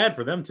 It ain't bad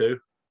for them two.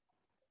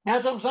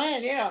 That's what I'm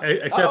saying, yeah.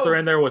 Except they're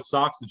in there with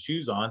socks and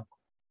shoes on.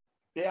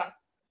 Yeah.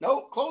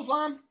 No,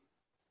 clothesline.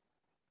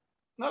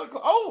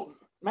 Oh,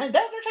 man,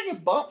 they're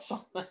taking bumps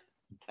on that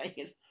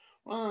thing.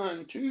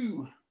 1,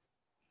 2.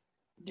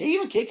 Did he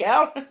even kick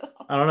out?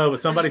 I don't know, but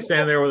somebody's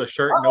standing there with a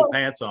shirt and no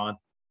pants on.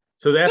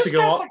 So they have to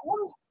go off.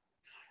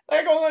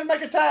 They're going to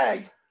make a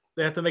tag.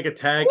 They have to make a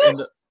tag.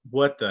 And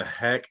what the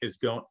heck is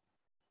going?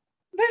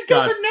 These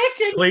guys are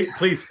naked.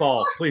 Please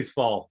fall. Please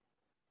fall.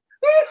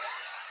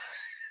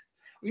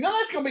 You know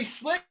that's going to be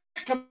slick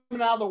coming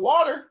out of the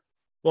water.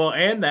 Well,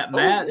 and that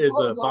mat is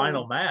a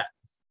vinyl mat.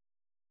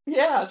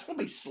 Yeah, it's going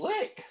to be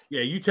slick.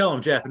 Yeah, you tell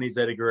him, Japanese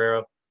Eddie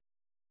Guerrero.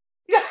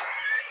 Yeah.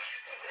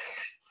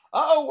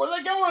 Uh-oh, where are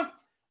they going?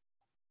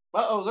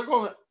 Uh-oh, they're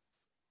going.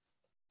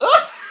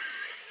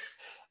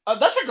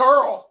 That's a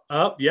girl.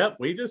 Yep.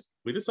 We just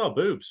saw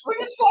boobs. We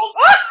just saw.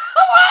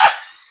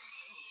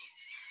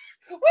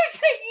 We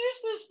can't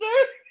use this,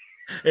 dude.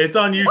 It's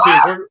on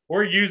YouTube.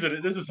 We're using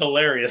it. This is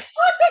hilarious.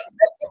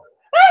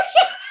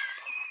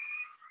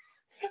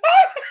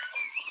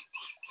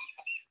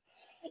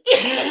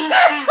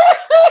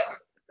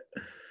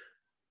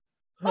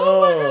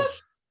 Oh my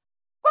gosh!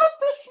 What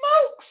the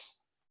smokes?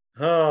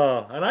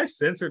 Oh, and I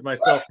censored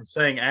myself from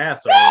saying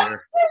ass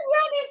earlier.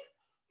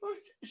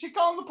 Is she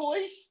calling the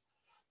police?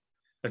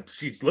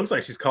 She looks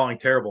like she's calling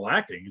terrible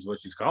acting, is what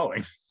she's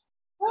calling.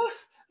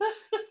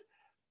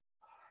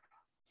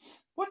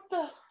 What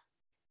the?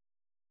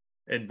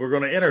 And we're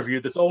going to interview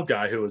this old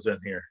guy who was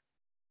in here.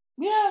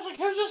 Yeah, I was like,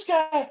 who's this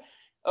guy?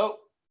 Oh,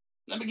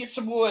 let me get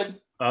some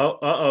wood. Oh,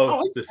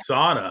 the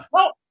sauna.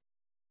 Oh,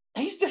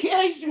 he's why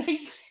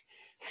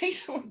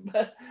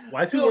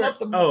is he wearing?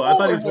 Oh, I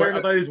thought he was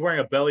wearing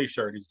a belly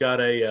shirt. He's got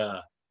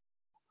a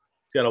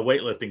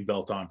weightlifting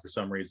belt on for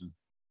some reason.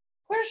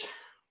 Where's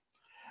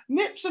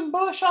nips and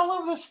bush all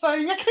over this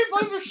thing? I can't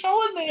believe they're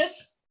showing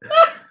this.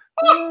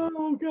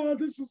 Oh God,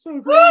 this is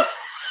so great.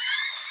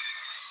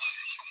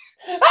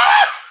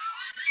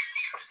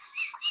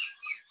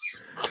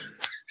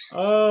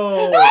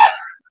 Oh,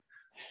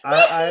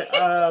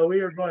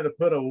 we are going to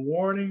put a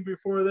warning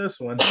before this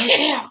one.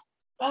 Yeah.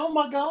 Oh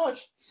my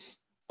gosh,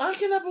 I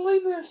cannot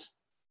believe this.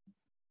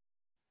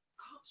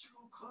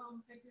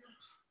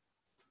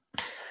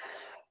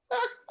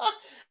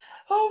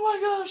 Oh my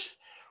gosh,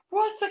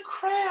 What the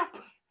crap?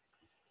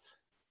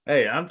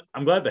 Hey, I'm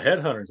glad the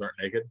headhunters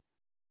aren't naked.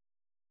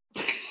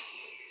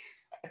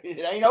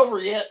 It ain't over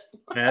yet.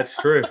 That's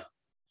true.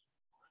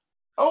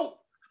 Oh,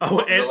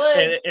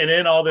 and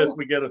in all this,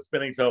 we get a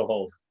spinning toe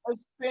hold. A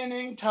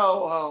spinning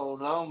toe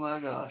hold. Oh my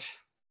gosh.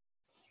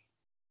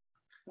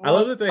 I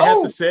love that they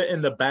have to sit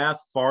in the bath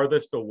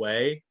farthest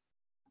away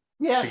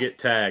to get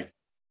tagged.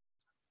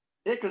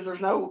 Yeah, because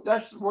there's no,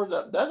 that's where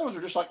the other ones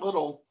are just like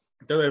little.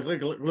 They're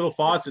like little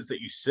faucets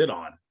that you sit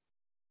on.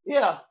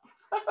 Yeah.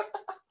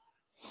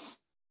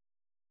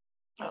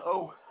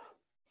 Uh-oh.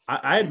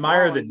 I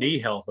admire the knee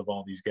health of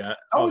all these guys,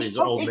 all these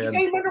old men.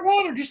 He got him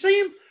underwater. Did you see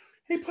him?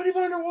 He put him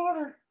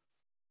underwater.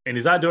 And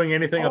he's not doing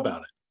anything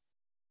about it.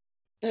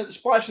 Yeah, they're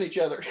splashing each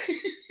other.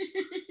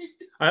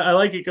 I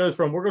like it goes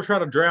from, we're going to try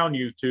to drown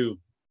you, to,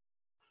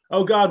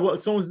 oh, God, what?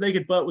 Someone's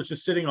naked butt was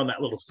just sitting on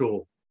that little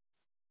stool.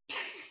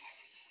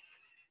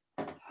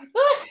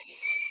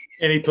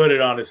 And he put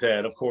it on his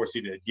head. Of course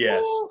he did.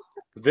 Yes.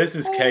 This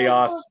is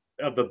chaos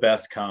of the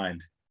best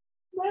kind.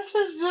 This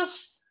is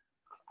just,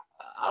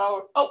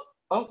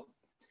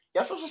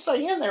 you're supposed to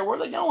stay in there. Where are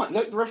they going?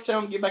 Look, the rest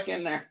tell them to get back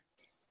in there.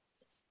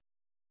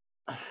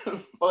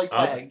 Well, they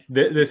tagged.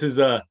 This is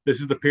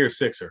the Pier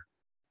Sixer.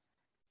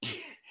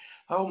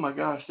 Oh my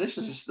gosh, this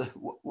is just the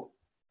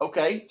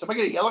okay.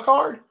 Somebody get a yellow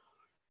card.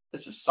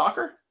 This is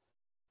soccer.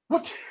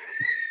 What?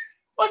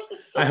 What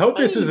is I hope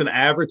this is an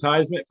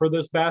advertisement for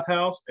this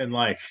bathhouse, and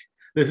like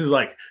this is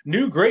like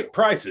new great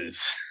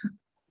prices.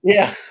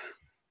 Yeah,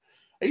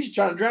 he's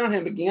trying to drown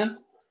him again.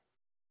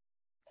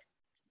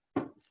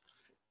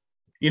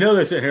 You know,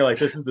 they're sitting here like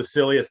this is the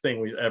silliest thing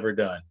we've ever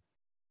done,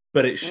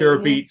 but it sure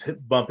beats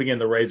bumping in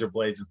the razor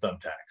blades and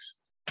thumbtacks.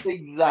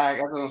 Exactly.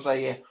 I was gonna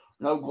say, yeah,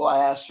 no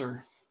glass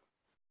or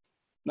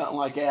nothing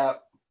like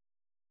that.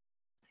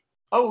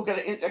 Oh, we got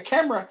a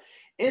camera.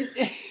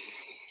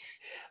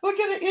 Look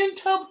at an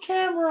in-tub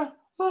camera.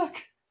 Look.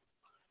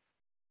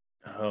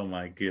 Oh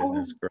my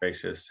goodness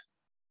gracious!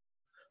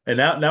 And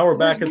now we're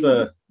back at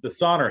the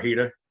sauna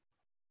heater.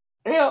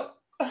 Yeah.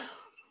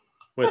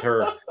 With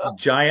her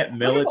giant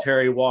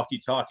military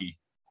walkie-talkie.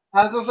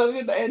 I was gonna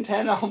say, the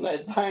antenna on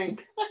that thing.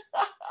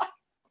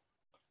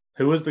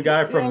 Who was the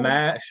guy from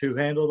MASH who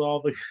handled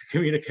all the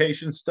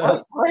communication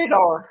stuff?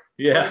 Radar.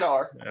 Yeah.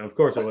 Radar. And of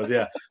course it was,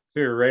 yeah.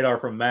 Your radar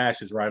from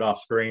MASH is right off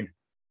screen.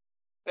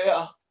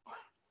 Yeah.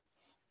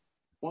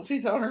 Once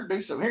he told her to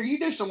do something, here, you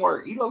do some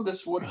work. You load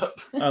this wood up.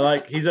 I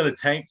like, he's in a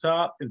tank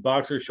top and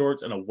boxer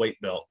shorts and a weight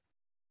belt.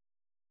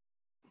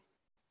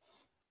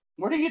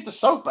 Where do you get the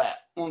soap at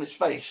on his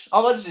face?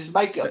 Oh, that's his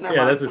makeup. Never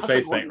mind. That's his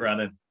face paint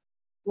running.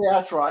 Yeah,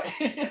 that's right.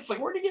 It's like,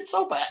 where do you get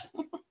soap at?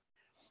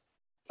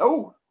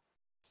 Oh.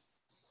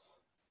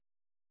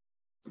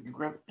 Is he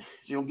going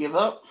to give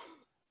up?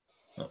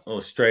 A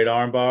little straight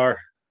arm bar,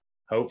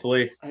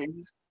 hopefully.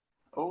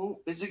 Oh,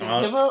 is he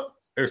going to give up?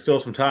 There's still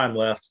some time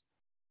left.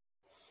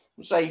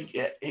 Say,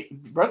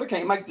 brother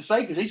can't make the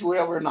save because he's way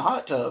over in the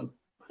hot tub.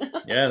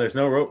 Yeah, there's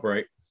no rope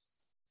break.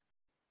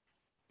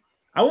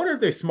 I wonder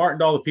if they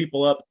smartened all the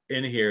people up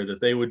in here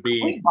that they would be.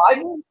 He's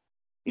biting.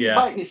 He's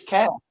biting his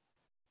cat.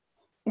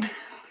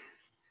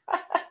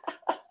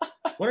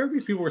 Wonder if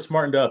these people were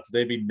smartened up that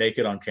they'd be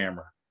naked on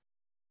camera.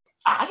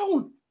 I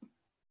don't.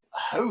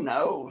 Who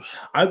knows?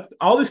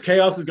 All this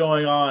chaos is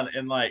going on,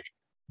 and like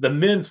the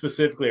men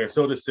specifically are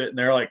still just sitting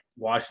there, like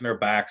washing their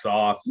backs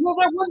off. Well,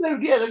 that one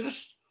dude, yeah, they're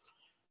just.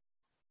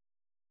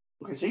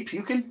 Is he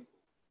puking?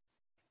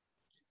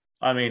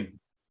 I mean,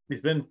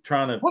 he's been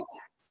trying to. What?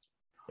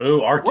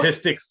 Ooh,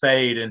 artistic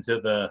fade into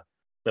the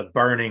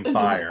burning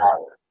fire.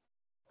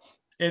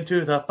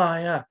 Into the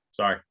fire.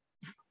 Sorry.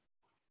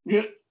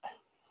 Yeah.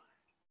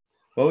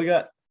 What we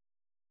got?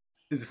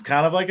 Is this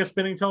kind of like a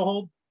spinning toe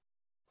hold?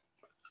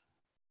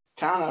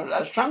 Kind of. I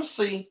was trying to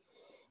see.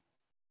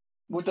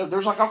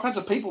 There's like all kinds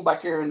of people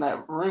back here in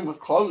that room with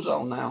clothes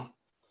on now.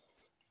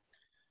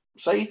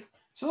 See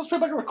those people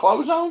back here with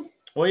clothes on?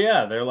 Well,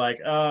 yeah, they're like,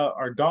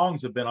 our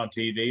dongs have been on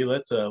TV.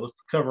 Let's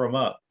cover them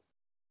up.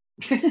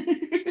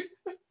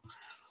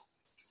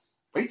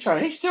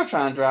 He's still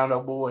trying to drown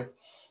old boy.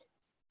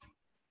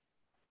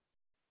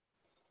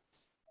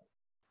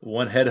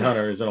 One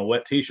headhunter is in a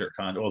wet t-shirt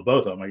contest. Well,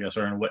 both of them, I guess,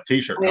 are in a wet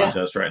t-shirt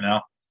contest right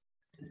now.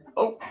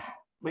 Oh,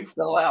 we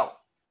fell out.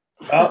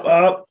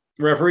 Up.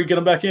 Referee, get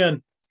him back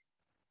in.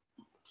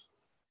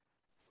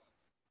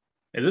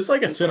 Is this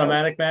like a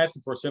cinematic match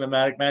before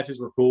cinematic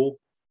matches were cool?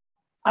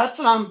 That's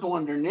what I'm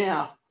wondering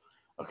now.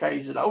 Okay,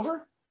 is it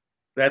over?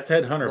 That's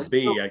Headhunter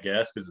B, I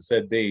guess, because it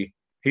said B.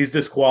 He's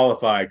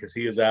disqualified because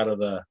he is out of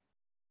the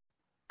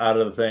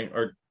thing.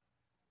 Or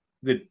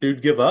did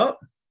dude give up?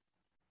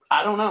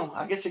 I don't know.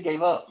 I guess he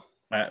gave up.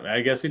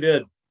 I guess he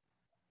did.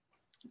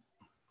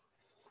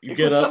 You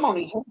get up.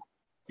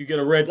 You get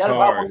a red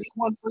card.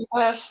 One free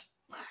pass.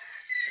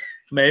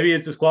 Maybe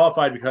it's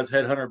disqualified because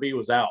Headhunter B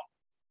was out.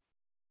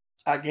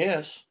 I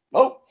guess.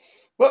 Oh,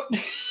 what?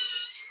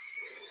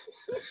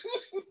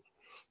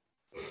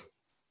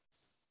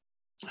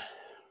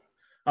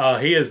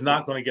 He is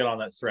not going to get on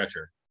that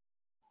stretcher.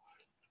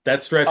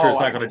 That stretcher is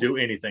not going to do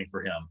anything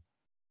for him.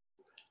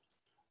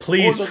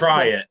 Please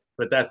try it,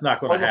 but that's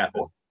not going to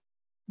happen.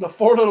 The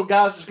 4 little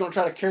guys is going to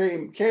try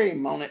to carry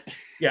him on it.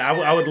 Yeah,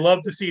 I would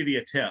love to see the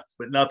attempt,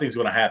 but nothing's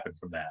going to happen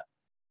from that.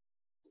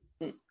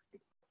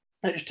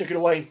 I just took it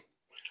away.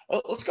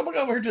 Let's go back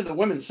over here to the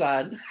women's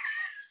side.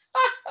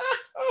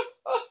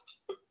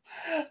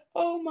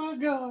 Oh my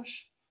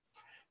gosh!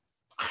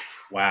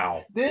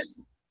 Wow.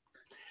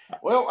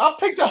 Well, I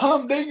picked a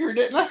humdinger,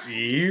 didn't I?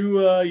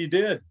 You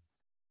did.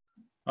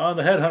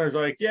 The headhunters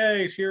are like,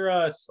 yay, cheer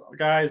us,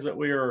 guys, that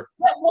we are.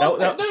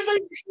 They're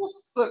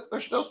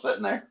still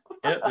sitting there.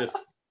 Yeah, just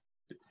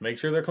make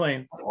sure they're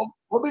clean.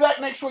 We'll be back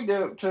next week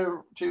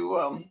to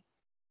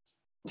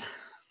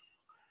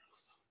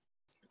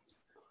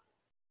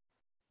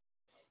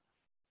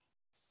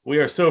We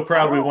are so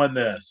proud we won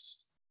this.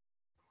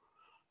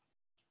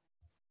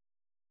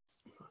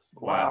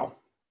 Wow.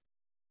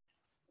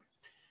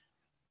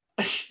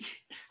 I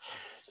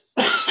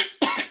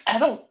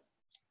don't.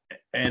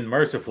 And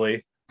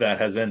mercifully, that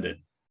has ended.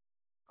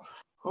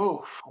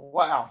 Oh,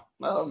 wow.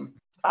 I don't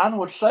know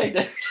what to say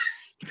there.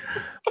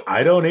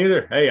 I don't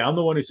either. Hey, I'm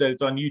the one who said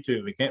it's on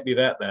YouTube. It can't be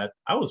that bad.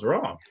 I was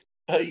wrong.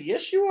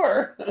 Yes, you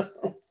were.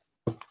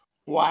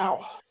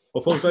 Wow.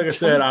 Well, folks, like I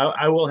said,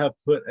 I will have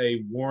put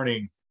a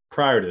warning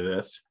prior to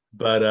this,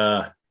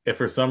 but if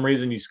for some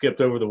reason you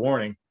skipped over the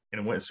warning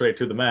and went straight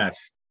to the match,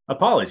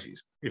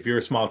 apologies if you're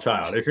a small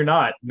child. If you're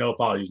not, no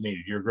apologies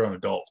needed. You're a grown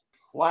adult.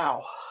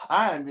 Wow.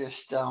 I am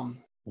just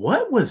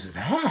What was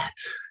that?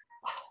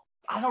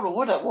 I don't know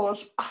what that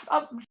was.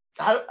 I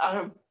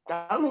don't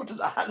know what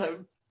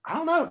to, I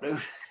don't know,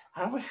 dude.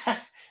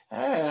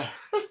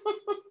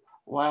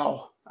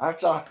 Wow. I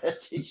thought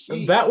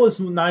that was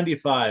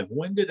 95.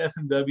 When did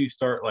FMW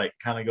start like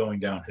kind of going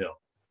downhill?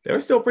 They were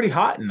still pretty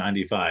hot in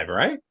 95,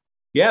 right?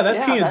 Yeah,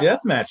 that's King of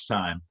Deathmatch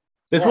time.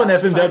 This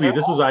wasn't FMW.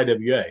 This was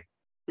IWA.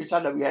 It's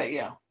IWA,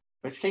 yeah.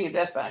 It's King of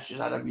Deathmatch.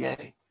 It's IWA.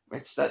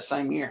 It's that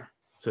same year.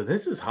 So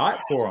this is hot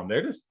for them.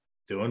 They're just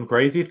doing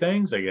crazy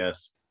things, I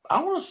guess.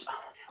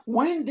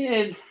 When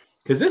did?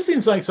 Because this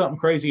seems like something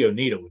crazy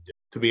Onita would do,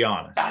 to be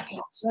honest. That's what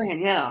I'm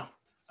saying, yeah.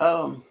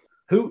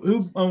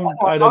 Who owned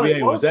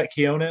IWA? Was that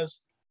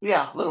Quiones?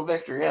 Yeah, Little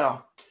Victor, yeah.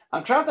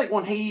 I'm trying to think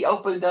when he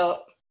opened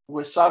up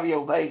with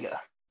Savio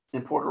Vega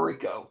in Puerto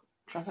Rico.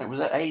 I'm trying to think, was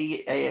that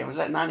 80? Was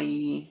that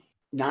 90,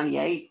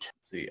 98?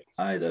 See,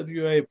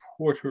 IWA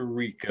Puerto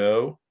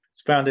Rico.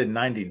 It's founded in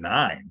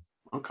 99.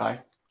 Okay.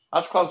 I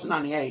was close to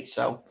 98.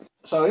 So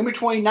in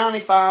between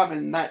 95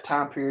 and that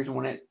time period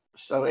when it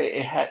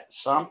had,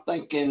 so I'm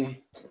thinking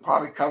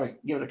probably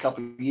give it a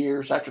couple of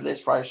years after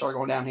this, probably started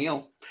going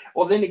downhill.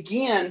 Well, then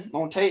again, I'm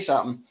going to tell you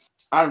something.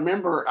 I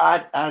remember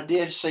I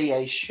did see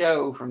a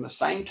show from the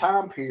same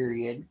time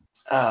period.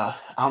 I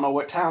don't know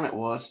what town it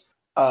was.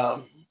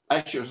 Actually,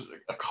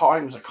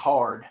 it was a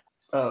card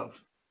of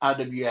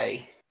IWA,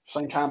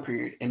 same time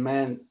period. And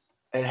man,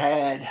 it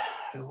had,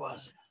 who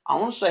was it? I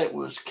want to say it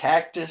was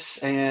Cactus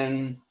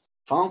and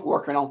Funk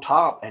working on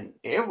top, and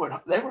there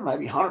were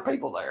maybe 100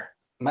 people there,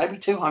 maybe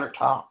 200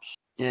 tops.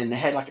 And they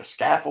had like a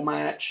scaffold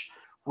match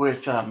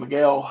with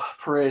Miguel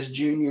Perez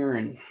Jr.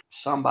 and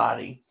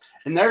somebody.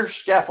 And their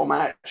scaffold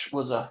match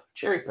was a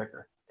cherry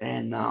picker.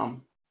 And I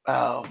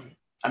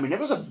mean, it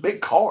was a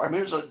big card. I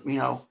mean,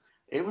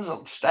 it was a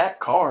stacked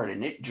card,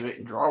 and it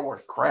didn't draw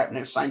worth crap. And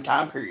it was the same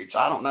time period. So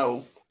I don't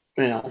know,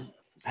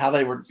 how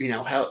they were,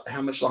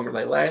 how much longer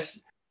they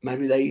lasted.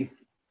 Maybe they,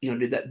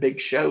 did that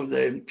big show,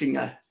 the King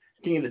of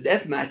the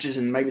Death matches,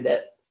 and maybe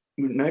that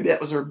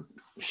was their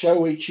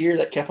show each year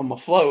that kept them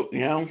afloat.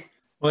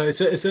 Well, it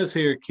says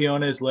here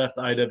Quiones left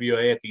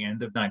IWA at the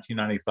end of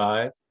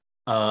 1995,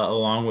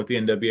 along with the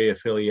NWA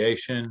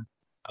affiliation.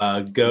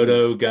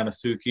 Goto,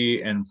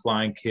 Ganasuki, and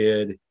Flying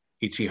Kid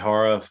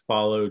Ichihara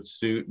followed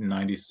suit in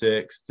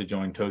 96 to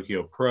join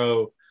Tokyo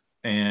Pro,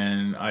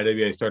 and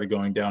IWA started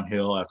going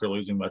downhill after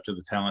losing much of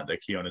the talent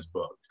that Quiones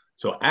booked.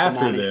 So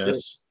after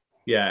this,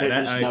 in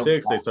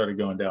 96, they started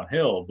going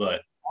downhill,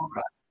 but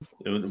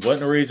it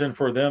wasn't a reason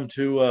for them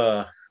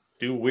to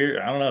do weird.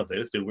 I don't know. They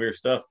just do weird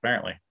stuff,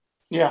 apparently.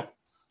 Yeah.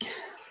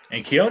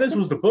 And Quiones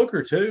was the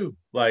booker, too.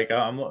 Like,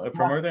 from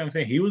everything I'm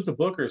saying, he was the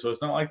booker. So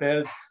it's not like they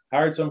had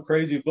hired some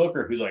crazy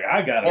booker who's like,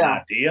 I got an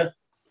idea.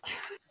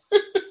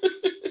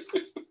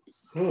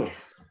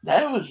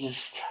 That was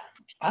just,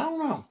 I don't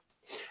know.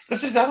 I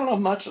don't know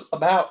much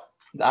about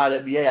the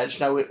IWA. I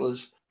just know it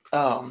was,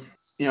 it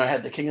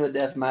had the King of the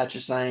Death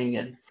matches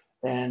thing,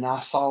 and I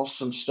saw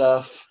some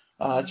stuff.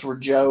 It's where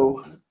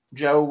Joe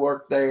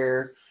worked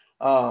there.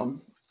 Pogo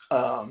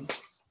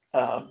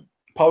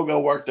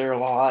worked there a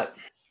lot.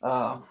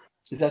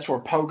 That's where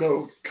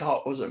Pogo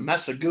was it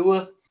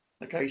Masagua?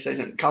 Like how he says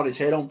it, caught his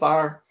head on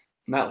fire.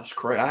 And that was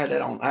crazy. I had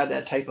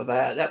that tape of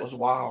that. That was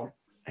wild.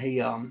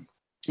 You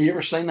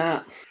ever seen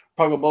that?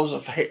 Pogo blows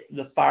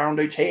the fire on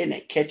dude's head and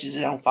it catches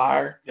it on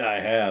fire. Yeah, I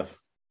have.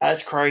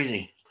 That's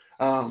crazy.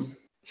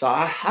 So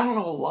I don't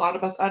know a lot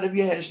about the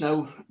IWA. I just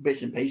know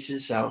bits and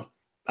pieces. So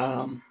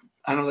I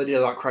know they did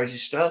a lot of crazy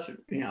stuff,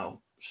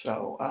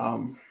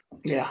 So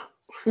yeah.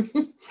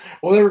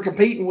 Well, they were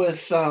competing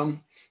with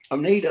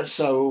Onita.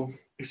 So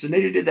if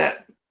Onita did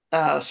that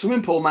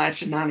swimming pool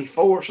match in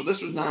 '94, so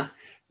this was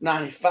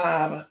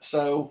 '95.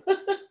 So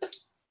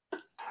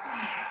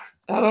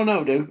I don't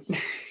know, dude.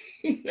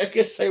 I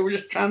guess they were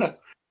just trying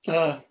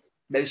to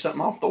do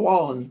something off the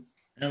wall, and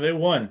they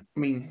won. I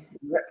mean,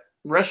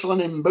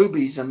 wrestling and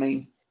boobies. I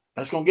mean,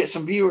 that's gonna get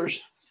some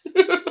viewers.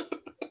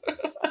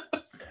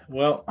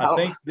 Well, I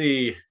think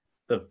the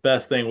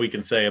best thing we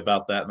can say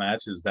about that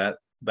match is that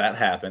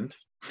happened.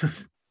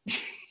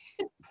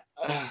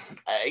 Yeah,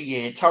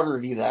 it's hard to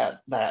review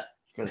that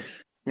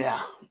because I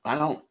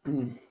don't.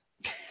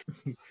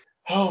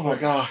 Oh my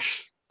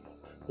gosh.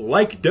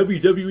 Like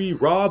WWE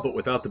Raw, but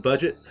without the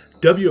budget,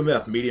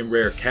 WMF Medium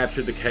Rare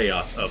captured the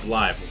chaos of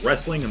live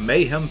Wrestling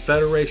Mayhem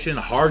Federation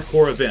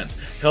hardcore events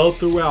held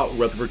throughout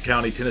Rutherford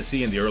County,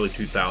 Tennessee in the early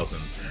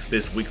 2000s.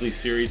 This weekly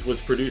series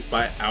was produced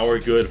by our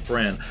good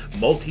friend,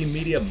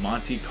 Multimedia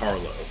Monte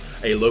Carlo,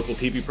 a local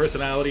TV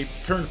personality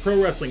turned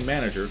pro wrestling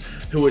manager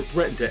who would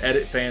threaten to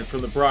edit fans from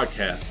the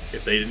broadcast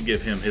if they didn't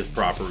give him his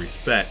proper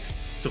respect.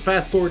 So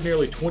fast forward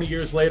nearly 20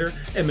 years later,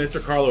 and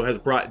Mr. Carlo has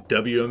brought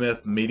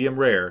WMF Medium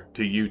Rare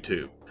to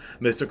YouTube.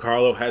 Mr.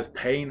 Carlo has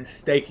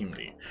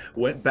painstakingly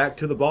went back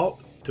to the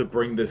vault to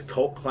bring this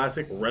cult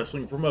classic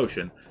wrestling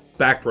promotion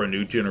back for a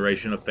new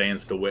generation of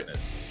fans to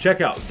witness.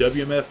 Check out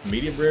WMF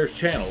Medium Rare's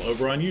channel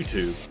over on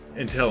YouTube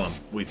and tell them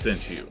we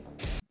sent you.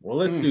 Well,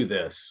 let's do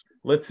this.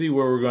 Let's see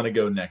where we're going to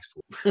go next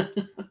week.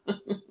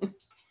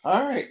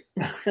 All right.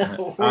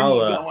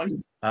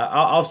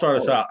 I'll start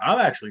us out. I'm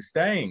actually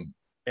staying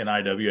in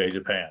IWA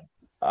Japan.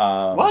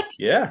 What?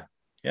 Yeah,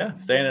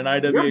 staying in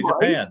IWA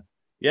Japan.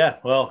 Yeah,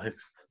 well,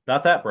 it's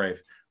not that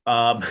brave.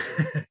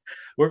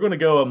 We're going to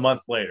go a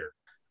month later.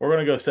 We're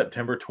going to go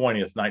September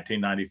 20th,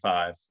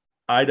 1995.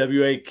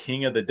 IWA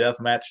King of the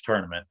Deathmatch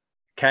Tournament.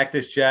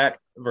 Cactus Jack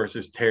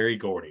versus Terry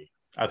Gordy.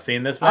 I've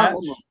seen this match,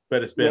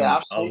 but it's been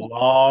a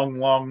long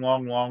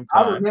time.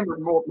 I remember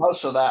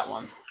most of that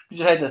one. You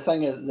just had the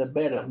thing of the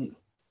bed of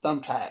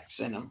thumbtacks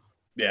in them.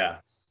 Yeah.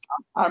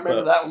 I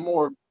remember that one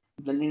more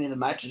than any of the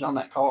matches on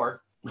that card.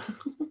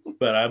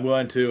 But I'm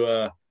going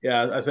to,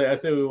 I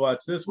say we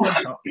watch this one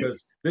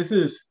because this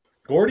is,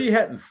 Gordy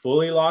hadn't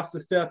fully lost a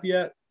step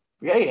yet.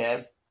 Yeah, he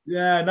had.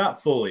 Yeah,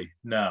 not fully.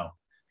 No,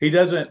 he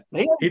doesn't.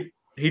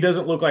 He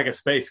doesn't look like a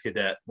space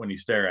cadet when you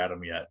stare at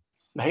him yet.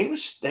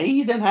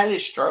 He didn't have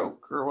his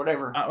stroke or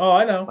whatever.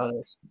 I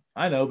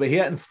know, but he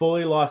hadn't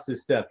fully lost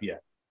his step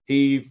yet.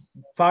 He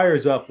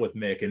fires up with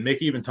Mick, and Mick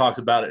even talks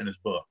about it in his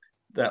book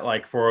that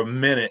like for a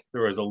minute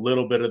there was a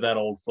little bit of that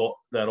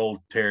old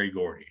Terry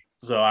Gordy.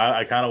 So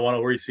I kind of want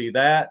to re-see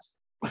that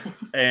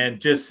and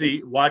just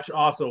watch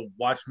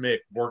Mick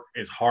work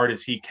as hard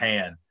as he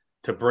can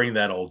to bring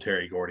that old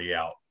Terry Gordy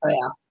out. Yeah.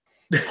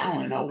 I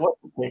don't know what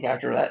to pick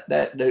after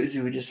that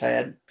doozy we just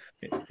had.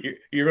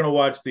 You're going to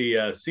watch the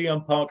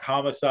CM Punk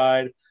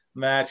Homicide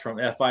match from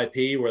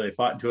FIP where they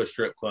fought into a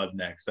strip club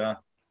next, huh?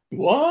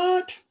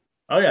 What?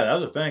 Oh, yeah, that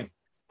was a thing.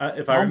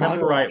 If I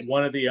remember right,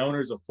 one of the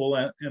owners of Full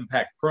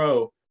Impact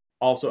Pro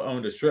also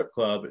owned a strip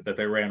club that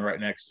they ran right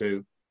next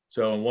to.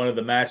 So in one of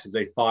the matches,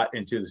 they fought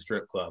into the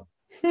strip club.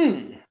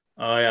 Oh,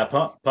 yeah,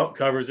 Punk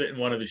covers it in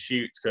one of his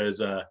shoots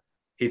because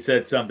he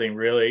said something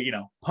really,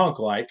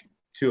 Punk-like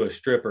to a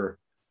stripper.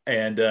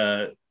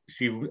 And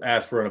she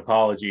asked for an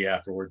apology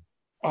afterward.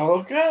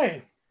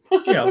 Okay.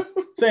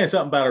 Saying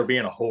something about her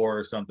being a whore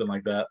or something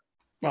like that.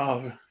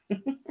 Oh.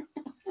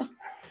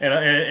 And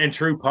in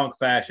true Punk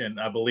fashion,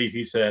 I believe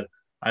he said,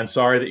 "I'm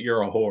sorry that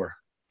you're a whore."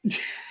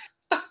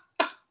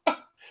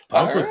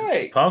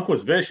 Punk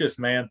was vicious,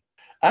 man.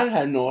 I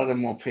had no other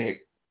more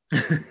pick.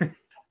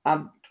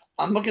 I'm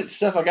looking at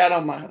stuff I got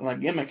on my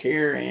gimmick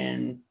here,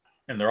 and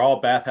they're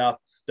all bathhouse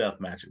death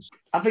matches.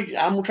 I think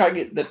I'm gonna try to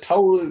get the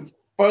totally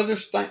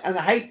furthest thing, and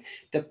I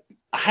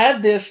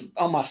had this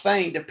on my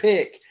thing to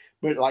pick,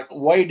 but like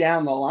way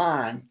down the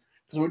line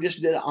because we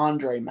just did an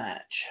Andre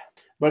match,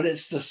 but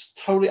it's the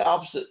totally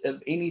opposite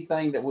of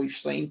anything that we've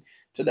seen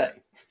today.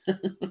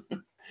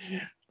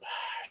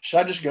 Should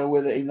I just go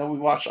with it? Even though we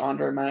watched the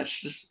Andre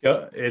match,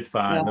 it's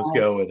fine. Let's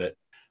go with it.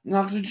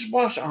 No, just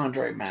watch the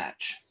Andre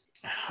match.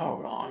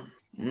 Hold on.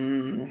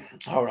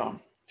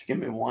 Just give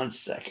me 1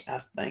 second.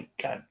 I think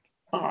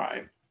all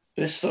right.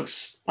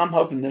 I'm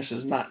hoping this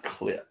is not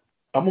clipped.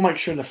 I'm gonna make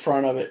sure the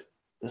front of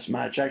this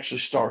match actually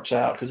starts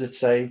out because it's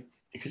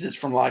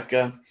from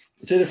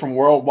it's either from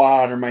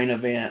Worldwide or Main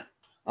Event.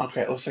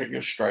 Okay, it looks like it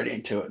goes straight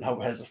into it and hope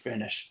it has a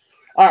finish.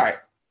 All right,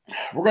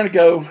 we're gonna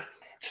go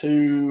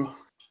to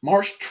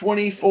March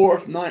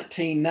 24th,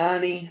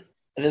 1990.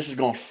 And this is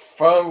going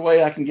further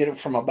away I can get it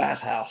from a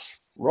bathhouse.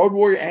 Road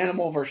Warrior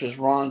Animal versus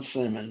Ron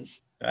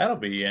Simmons. That'll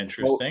be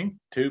interesting.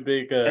 Two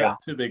big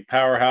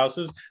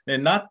powerhouses,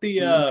 and not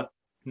the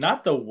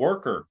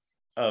worker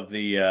of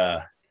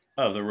the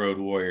Road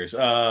Warriors.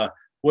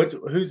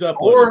 Who's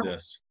uploaded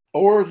this?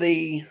 Or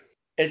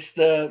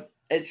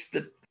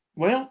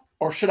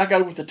should I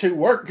go with the two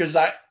work? Because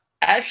I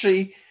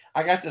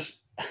got this.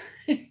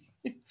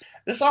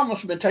 This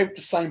almost been taped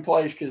the same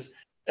place because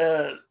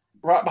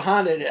right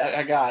behind it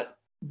I got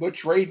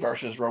Butch Reed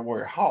versus Road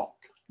Warrior Hawk.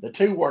 The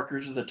two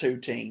workers of the two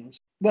teams.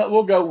 but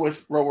we'll go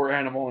with Rover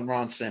Animal and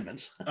Ron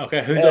Simmons.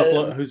 Okay, who's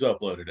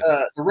uploaded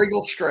it? The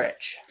Regal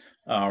Stretch.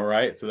 All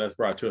right, so that's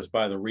brought to us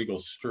by the Regal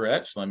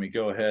Stretch. Let me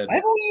go ahead.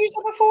 Have we used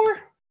it before?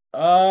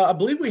 I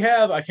believe we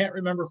have. I can't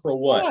remember for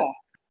what. Oh,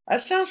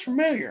 that sounds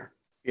familiar.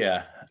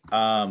 Yeah.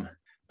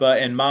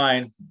 But in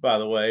mine, by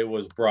the way,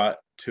 was brought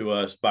to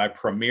us by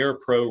Premier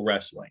Pro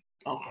Wrestling.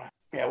 Okay.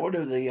 Yeah, we'll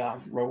do the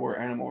Rover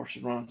Animal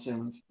versus Ron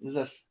Simmons. Is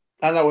this?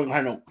 I know we can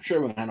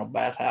have no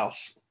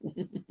bathhouse.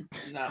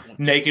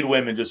 Naked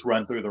women just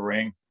run through the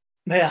ring.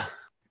 Yeah.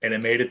 And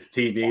it made it to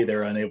TV.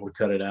 They're unable to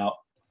cut it out.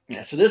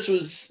 Yeah, so this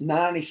was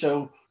 90.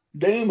 So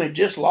Doom had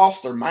just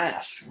lost their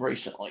mask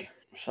recently.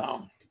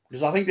 So,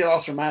 because I think they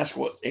lost their mask,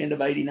 end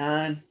of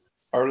 89,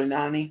 early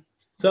 90?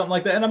 Something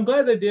like that. And I'm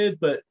glad they did,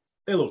 but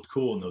they looked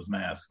cool in those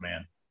masks,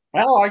 man.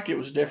 I liked it. It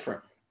was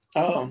different.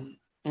 I don't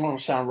want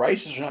to sound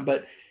racist or not,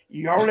 but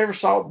you hardly ever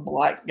saw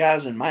black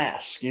guys in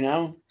masks, you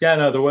know? Yeah,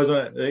 no, there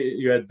wasn't.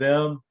 You had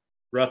them,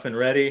 Rough and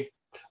Ready.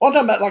 Well, I'm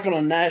talking about like on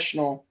a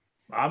national.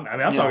 I'm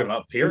talking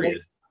about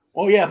period.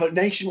 Well, yeah, but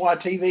nationwide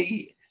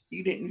TV,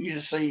 you didn't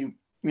used to see, you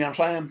know what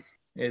I'm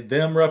saying?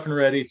 Them, Rough and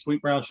Ready,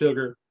 Sweet Brown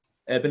Sugar,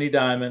 Ebony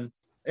Diamond.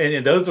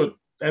 And those are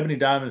Ebony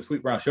Diamond and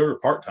Sweet Brown Sugar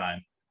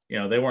part-time. You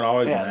know, they weren't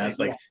always in masks.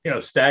 Like,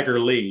 Stagger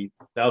Lee,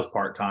 that was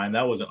part-time.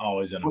 That wasn't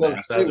always in a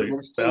mask.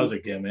 That was a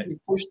gimmick.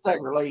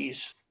 Stagger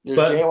Lee's. There's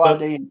but,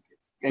 JYD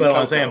but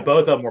I'm saying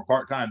both of them were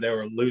part-time. They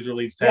were Loser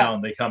Leaves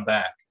Town. They come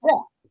back.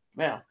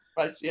 Yeah.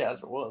 Right. Yeah, as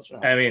it was.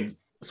 Yeah. I mean,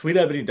 Sweet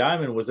Ebony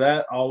Diamond, was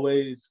that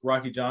always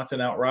Rocky Johnson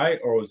outright,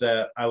 or was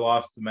that I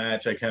lost the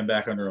match, I came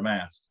back under a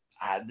mask?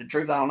 The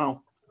truth, I don't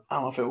know. I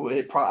don't know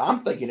if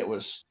I'm thinking it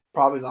was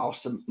probably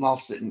lost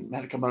it and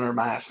had to come under a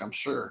mask, I'm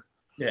sure.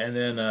 Yeah, and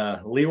then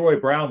Leroy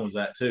Brown was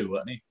that too,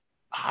 wasn't he?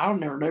 I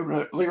never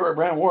knew Leroy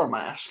Brown wore a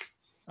mask.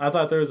 I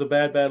thought there was a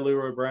bad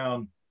Leroy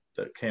Brown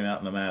that came out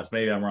in the mask.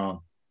 Maybe I'm wrong.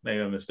 Maybe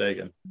I'm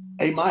mistaken.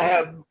 He might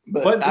have,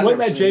 but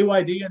wasn't that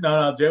JYD?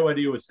 No,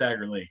 JYD was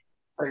Stagger Lee.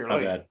 My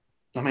bad.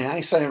 I mean, I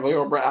ain't saying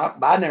Leroy Brown.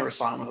 I never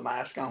saw him with a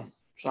mask on.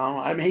 So,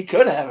 I mean, he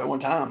could have at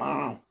one time. I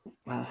don't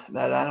know.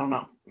 That I don't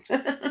know.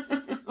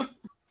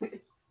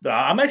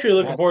 I'm actually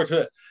looking forward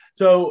to it.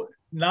 So,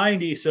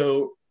 90,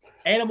 so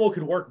Animal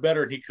could work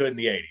better than he could in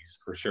the 80s,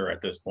 for sure,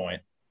 at this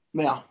point.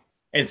 Yeah.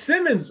 And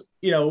Simmons,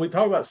 we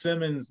talk about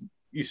Simmons.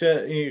 You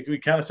said, we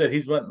kind of said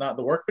he's not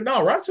the work, but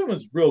no, Ron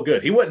Simmons was real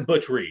good. He wasn't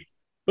Butch Reed.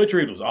 Butch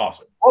Reed was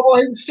awesome. Oh,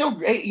 well, he was still,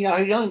 he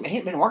hadn't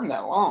been working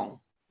that long.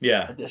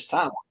 Yeah. At this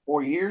time,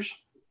 4 years.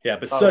 Yeah,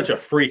 but such a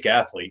freak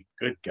athlete.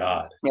 Good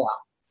God. Yeah.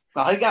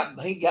 Well, he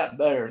got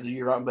better as the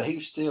year on, but he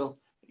was still,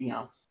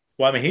 Well,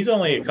 I mean, he's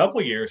only a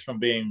couple years from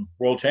being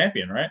world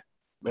champion, right?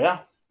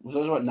 Yeah. It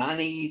was what,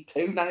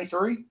 92,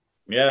 93?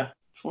 Yeah.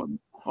 Wasn't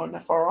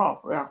that far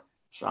off. Yeah.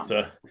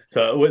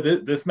 So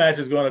this match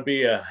is going to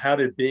be how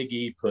did Big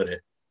E put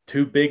it?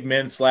 Two big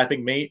men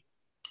slapping meat.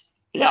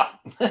 Yeah.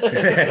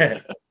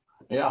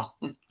 Yeah.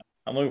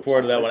 I'm looking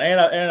forward to that one, and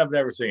I've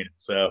never seen it.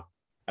 So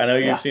I know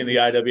you've seen the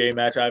IWA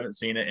match. I haven't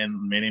seen it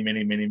in many,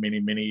 many, many, many,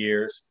 many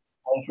years.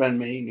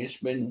 It's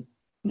been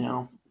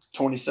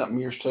 20-something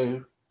years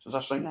too since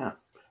I've seen that.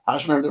 I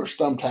just remember there was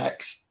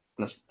thumbtacks.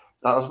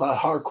 That was about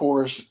as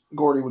hardcore as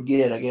Gordy would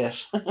get, I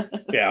guess.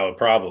 Yeah, well,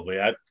 probably.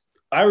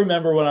 I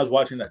remember when I was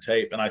watching that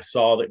tape and I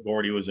saw that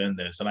Gordy was in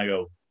this, and I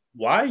go,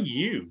 "Why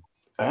you?"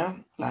 Yeah,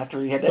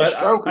 after he had that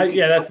stroke.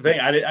 That's the thing.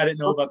 I didn't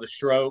know about the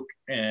stroke,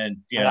 and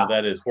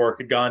that his work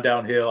had gone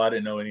downhill. I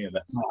didn't know any of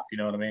that stuff. You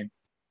know what I mean?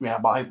 Yeah,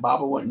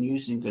 Baba wouldn't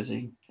use him because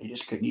he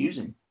just couldn't use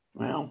him.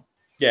 Well.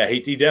 Yeah,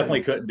 he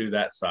definitely couldn't do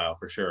that style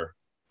for sure.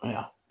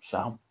 Yeah.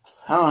 So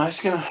I don't know.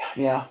 It's gonna.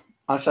 Yeah.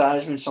 I said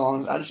it's been so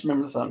long. I just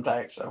remember the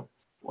thumbtack. So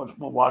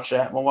we'll watch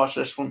that. We'll watch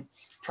this one.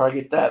 Try to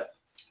get that.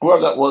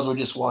 Whatever that was, we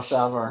just watched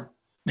out of our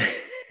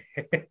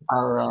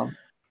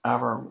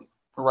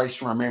erase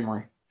from our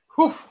memory.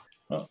 Whew.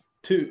 Well,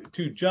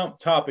 to jump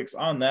topics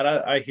on that,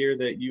 I hear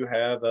that you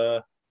have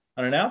an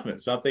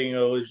announcement. Something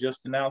was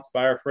just announced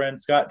by our friend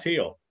Scott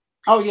Teal.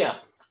 Oh yeah.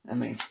 I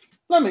mean,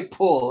 let me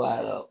pull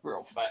that up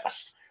real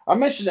fast. I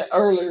mentioned that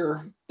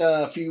earlier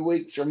a few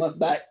weeks or a month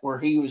back where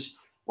he was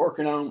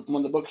working on one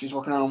of the books he's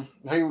working on.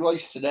 He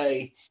released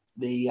today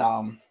the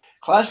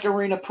Classic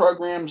Arena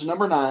Programs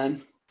number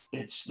 9.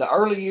 It's the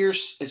early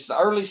years. It's the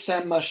early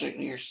Sam Mushnick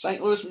years.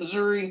 St. Louis,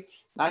 Missouri,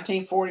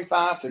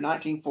 1945 through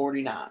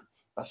 1949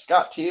 by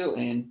Scott Teal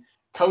and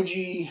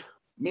Koji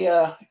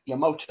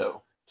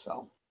Miyamoto.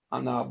 So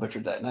I know I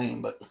butchered that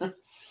name, but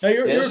no,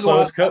 you're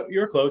close.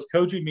 You're close.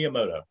 Koji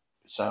Miyamoto.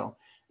 So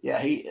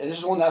yeah, this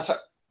is one that's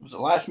was it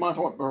last month,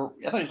 or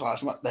I think it's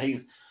last month that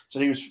he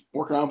said he was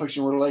working on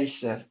fiction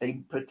release that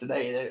he put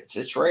today that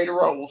it's ready to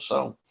roll.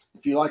 So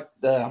if you like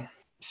the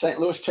St.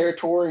 Louis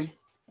territory,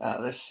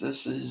 this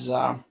is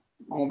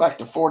going back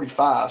to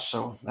 45.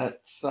 So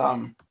that's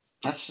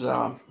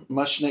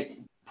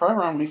Mushnick probably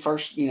around when he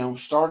first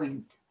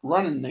started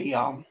running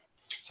the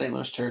St.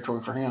 Louis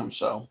territory for him.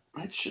 So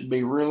it should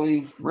be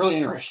really, really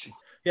interesting.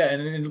 Yeah,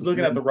 and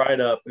looking at the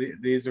write-up,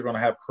 these are going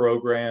to have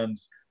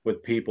programs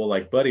with people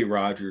like Buddy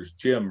Rogers,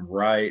 Jim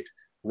Wright,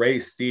 Ray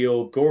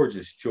Steele,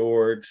 Gorgeous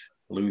George,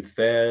 Lou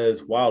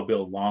Thez, Wild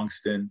Bill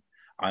Longston.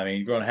 I mean,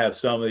 you're going to have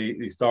some of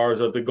the stars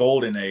of the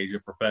golden age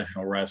of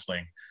professional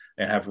wrestling,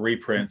 and have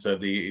reprints of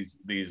these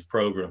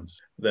programs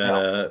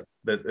that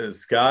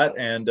Scott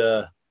and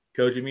Koji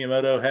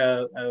Miyamoto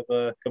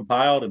have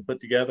compiled and put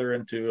together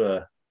into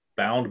a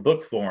bound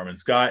book form. And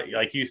Scott,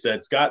 like you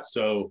said, Scott's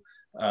so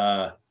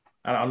I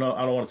don't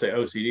want to say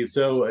OCD,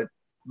 so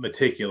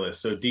meticulous,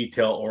 so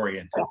detail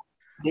oriented.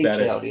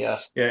 Detailed,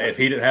 yes. Yeah, if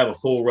he didn't have a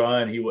full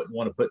run, he wouldn't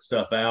want to put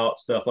stuff out,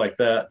 stuff like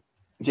that.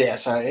 Yeah,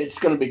 so it's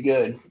going to be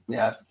good.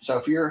 Yeah, so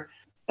if you're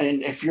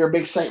a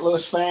big St.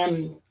 Louis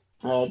fan,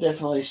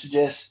 definitely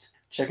suggest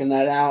checking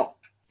that out.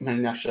 I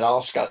mean, like I said,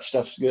 all Scott's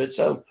stuff's good,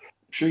 so I'm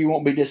sure you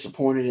won't be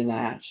disappointed in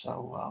that.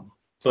 So,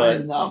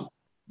 but I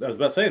was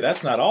about to say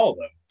that's not all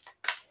though.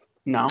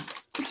 No,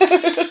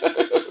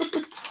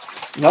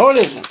 no, it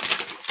isn't.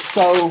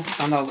 So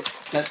I know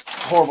that's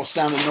horrible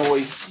sounding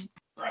noise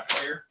right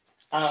there.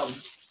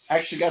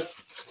 Actually got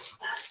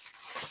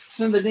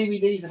some of the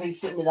DVDs that he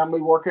sent me that I'm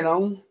be working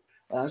on.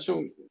 So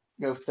we'll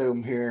go through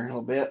them here in a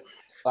little bit.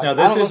 Now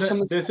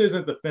this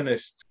isn't the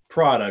finished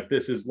product.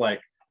 This is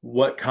like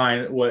what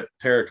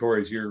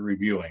territories you're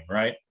reviewing,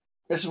 right?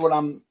 This is what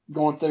I'm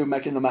going through,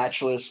 making the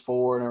match list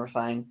for and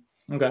everything.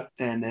 Okay.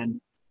 And then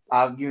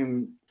I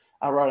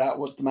write out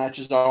what the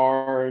matches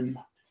are and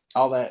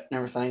all that and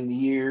everything, the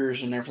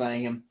years and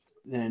everything, and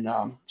then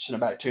send it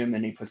back to him,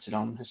 and he puts it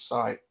on his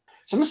site.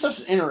 Some of the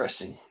stuff's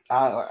interesting.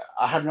 I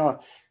have no,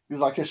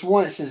 like this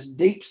one, it says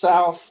Deep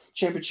South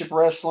Championship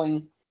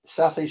Wrestling,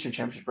 Southeastern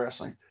Championship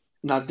Wrestling.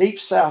 Now, Deep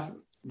South,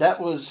 that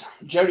was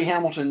Jody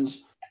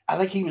Hamilton's. I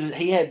think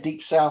he had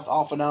Deep South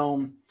off and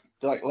on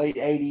like late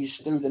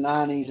 80s through the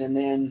 90s, and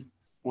then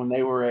when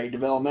they were a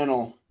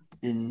developmental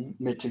in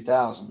mid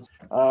 2000s.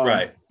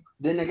 Right.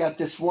 Then they got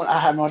this one. I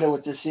have no idea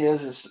what this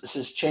is. This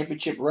is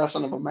Championship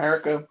Wrestling of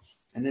America,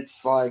 and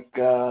it's like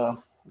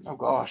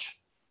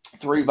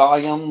 3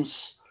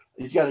 volumes.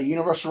 He's got a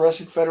Universal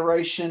Wrestling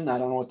Federation. I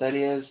don't know what that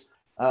is.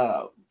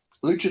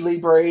 Lucha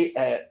Libre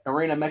at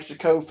Arena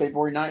Mexico,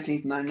 February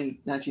 19th,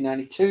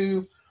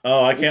 1992.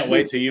 Oh, I can't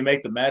wait till you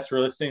make the match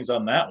listings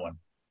on that one.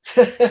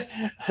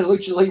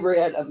 Lucha Libre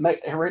at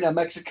Arena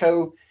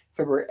Mexico,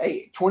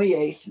 February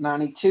 28th,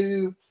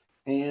 92.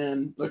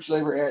 And Lucha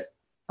Libre at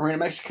Arena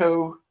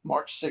Mexico,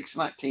 March 6th,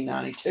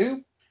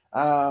 1992.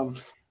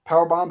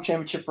 Powerbomb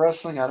Championship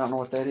Wrestling. I don't know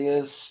what that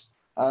is.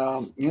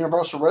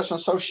 Universal Wrestling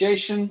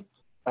Association.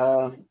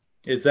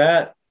 Is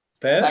that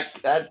Fez?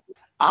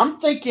 I'm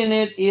thinking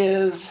it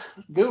is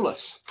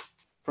Gulas.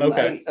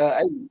 Okay.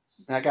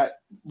 I got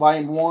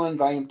Volume 1,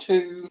 Volume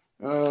 2.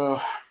 I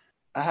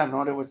have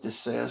no idea what this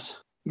says.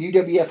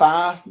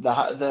 UWFI,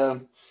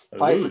 the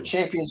Fight for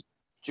Champions,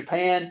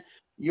 Japan,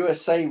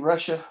 USA,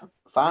 Russia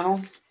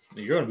final.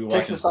 You're going to be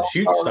watching Texas the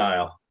shoot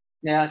style.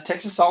 Yeah,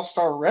 Texas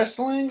All-Star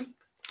Wrestling.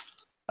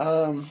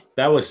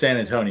 That was San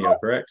Antonio,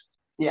 correct?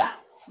 Yeah,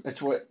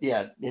 that's what.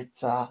 Yeah,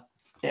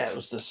 it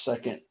was the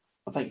second.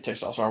 I think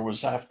Texas All-Star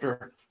was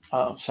after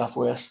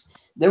Southwest.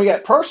 Then we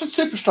got Person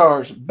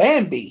Superstars,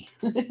 Bambi,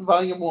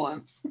 Volume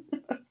 1.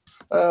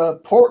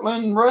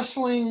 Portland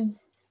Wrestling,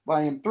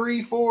 Volume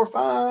 3, 4,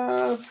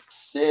 5,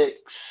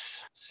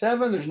 6,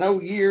 7. There's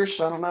no years,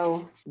 so I don't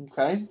know.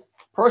 Okay.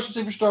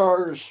 Person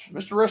Superstars,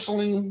 Mr.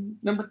 Wrestling,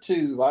 number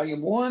 2,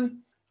 Volume 1,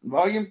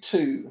 Volume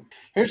 2.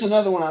 Here's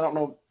another one. I don't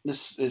know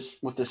this is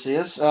what this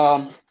is.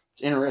 It's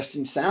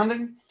interesting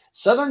sounding.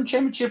 Southern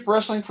Championship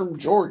Wrestling from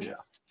Georgia.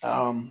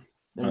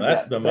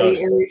 That's the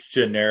most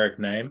generic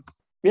name.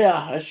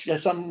 Yeah,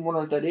 that's I'm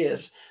wondering what that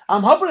is.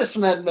 I'm hoping it's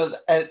from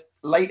that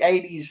late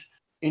 80s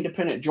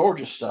independent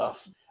Georgia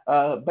stuff.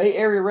 Bay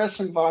Area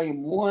Wrestling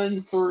Volume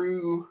 1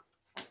 through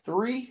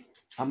 3.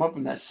 I'm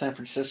hoping that's San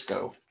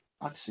Francisco.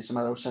 I'd like to see some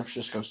of those San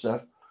Francisco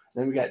stuff.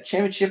 Then we got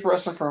Championship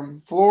Wrestling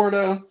from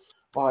Florida,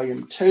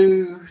 Volume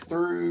 2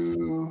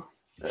 through,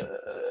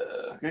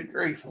 good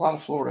grief, a lot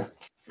of Florida.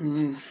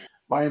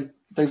 Volume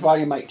 3,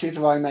 Volume 8, 2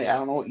 through Volume 8. I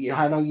don't know, you don't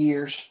have no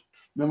years.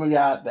 Then we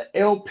got the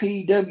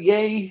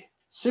LPWA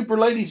Super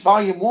Ladies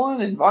Volume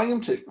 1 and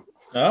Volume 2.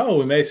 Oh,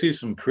 we may see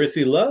some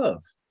Chrissy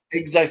Love.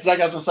 Exactly.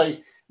 Like I was going to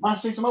say, might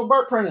see some old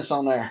Burt Prentice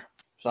on there.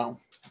 So,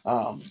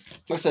 like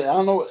I said, I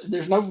don't know.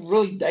 There's no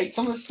really dates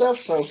on this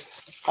stuff. So,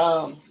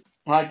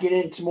 when I get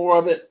into more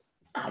of it,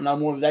 I don't know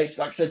more of the dates.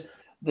 Like I said,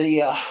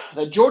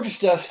 the Georgia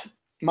stuff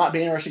might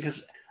be interesting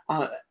because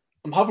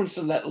I'm hoping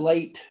some of that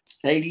late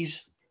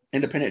 80s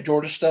independent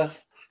Georgia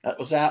stuff that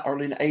was out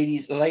early in the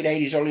 80s, late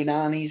 80s, early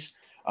 90s.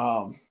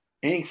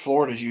 Any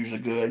Florida's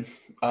usually good.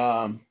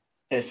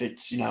 If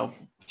it's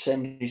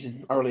 70s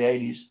and early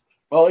 80s,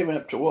 well, even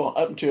up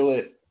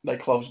until they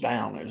closed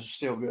down, it was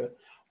still good.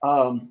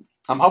 I'm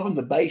hoping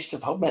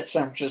hoping at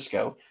San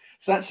Francisco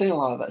because I haven't seen a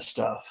lot of that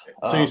stuff.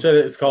 So you said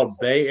it's called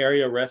Bay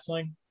Area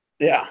Wrestling?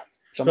 Yeah.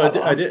 So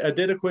I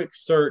did a quick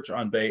search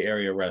on Bay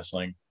Area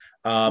Wrestling.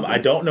 I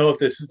don't know if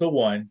this is the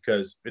one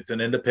because it's an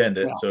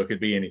independent, so it could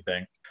be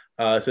anything.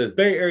 It says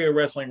Bay Area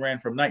Wrestling ran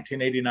from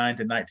 1989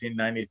 to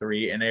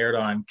 1993 and aired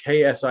on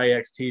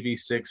KSIX TV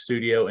 6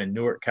 studio in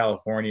Newark,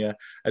 California,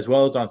 as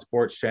well as on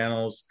sports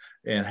channels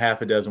in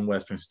half a dozen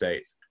Western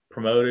states.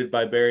 promoted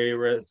by Bay Area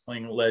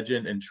wrestling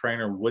legend and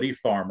trainer Woody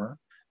Farmer.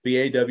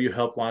 BAW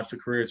helped launch the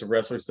careers of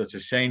wrestlers such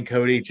as Shane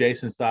Cody,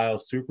 Jason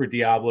Styles, Super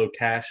Diablo,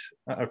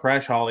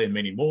 Crash Holly, and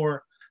many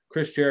more.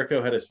 Chris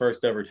Jericho had his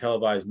first ever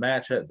televised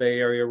match at Bay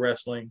Area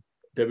Wrestling.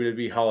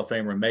 WWE Hall of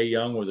Famer Mae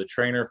Young was a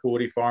trainer for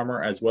Woody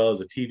Farmer, as well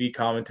as a TV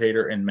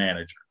commentator and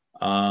manager.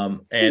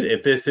 And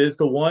if this is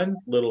the one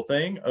little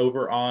thing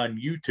over on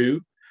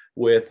YouTube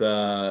with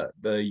the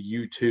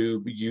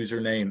YouTube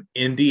username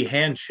Indie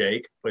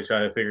Handshake, which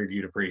I figured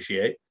you'd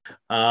appreciate,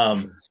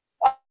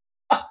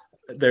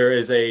 there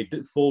is a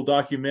full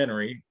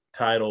documentary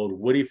titled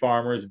Woody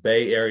Farmer's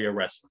Bay Area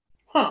Wrestling.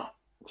 Huh.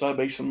 So that'd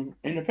be some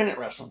independent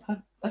wrestling. Huh?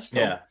 That's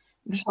cool. Yeah.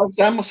 Just like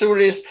I'm gonna see what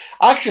it is.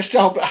 I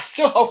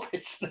still hope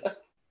it's the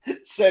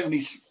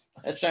 70s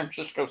San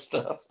Francisco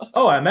stuff.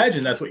 Oh, I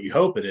imagine that's what you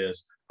hope it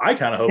is. I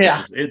kind of hope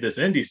it's this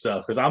indie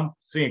stuff because I'm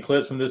seeing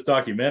clips from this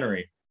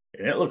documentary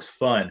and it looks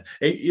fun.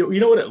 You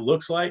know what it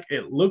looks like?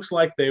 It looks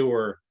like they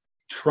were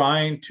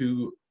trying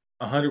to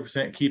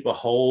 100% keep a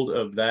hold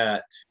of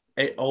that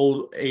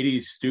old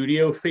 80s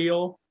studio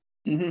feel.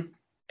 Mm-hmm.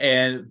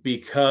 And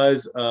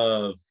because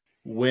of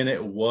when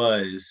it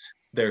was,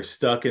 they're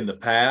stuck in the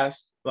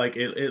past. Like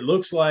it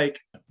looks like,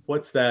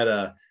 what's that?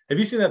 Have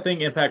you seen that thing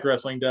Impact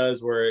Wrestling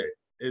does where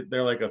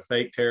they're like a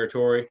fake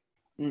territory?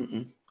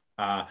 Mm-mm.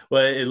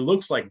 Well, it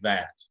looks like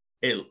that.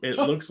 It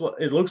looks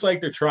like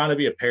they're trying to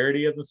be a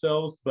parody of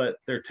themselves, but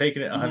they're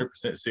taking it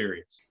 100%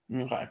 serious.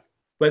 Okay.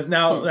 But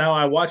now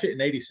I watch it in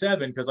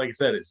 '87 because, like I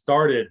said, it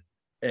started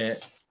in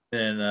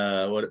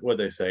what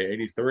they say,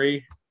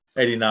 83,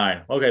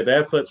 89. Okay, they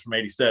have clips from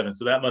 '87,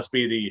 so that must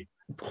be the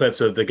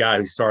clips of the guy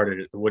who started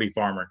it, the Woody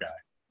Farmer guy.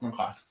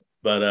 Okay.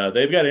 But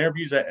they've got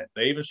interviews.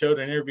 They even showed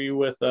an interview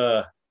with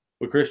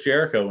Chris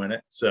Jericho in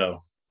it.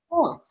 So,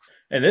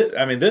 and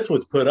this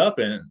was put up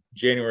in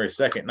January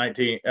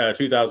 2nd,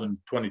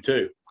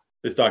 2022.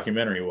 This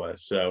documentary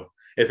was. So,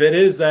 if it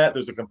is that,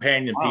 there's a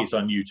companion piece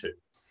on YouTube.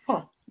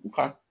 Huh.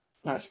 Okay,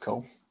 that's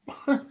cool.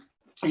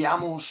 Yeah,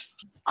 I was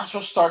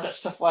supposed to start that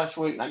stuff last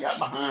week, and I got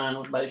behind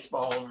with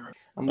baseball.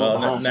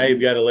 Now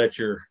you've got to let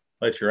your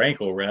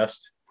ankle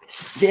rest.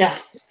 Yeah.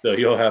 So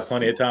you'll have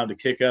plenty of time to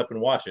kick up and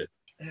watch it.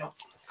 Yeah.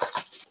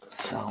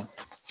 So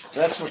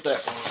that's what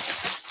that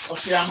was. Well,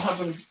 see, I'm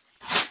hoping.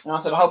 And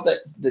I hope that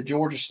the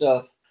Georgia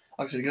stuff,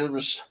 like I said, there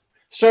was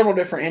several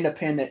different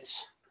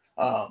independents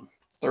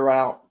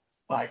throughout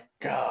like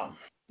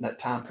that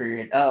time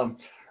period. I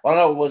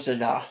know was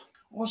it what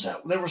was that?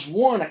 There was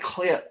a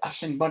clip I've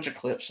seen a bunch of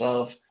clips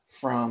of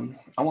from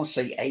I want to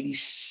say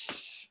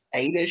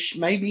 88ish,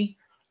 maybe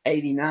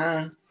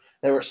 89.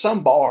 They were at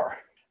some bar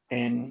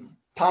and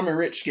Tommy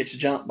Rich gets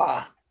jumped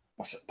by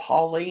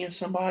Paul Lee and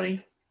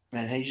somebody.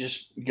 And he's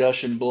just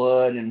gushing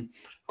blood, and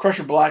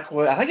Crusher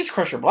Blackwell. I think it's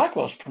Crusher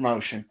Blackwell's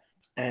promotion,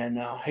 and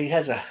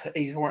he's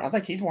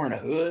wearing a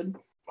hood.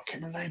 I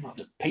can't remember the name of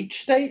it.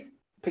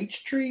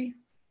 Peachtree.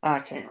 I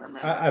can't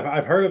remember.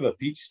 I've heard of a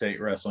Peach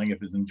State Wrestling.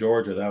 If it's in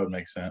Georgia, that would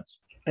make sense.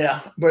 Yeah,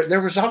 but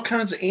there was all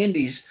kinds of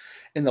indies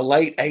in the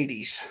late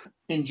 '80s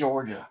in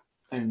Georgia,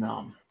 and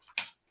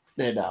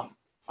that I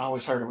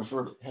always heard it was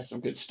really had some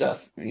good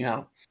stuff.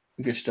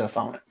 Good stuff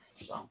on it.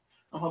 So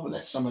I'm hoping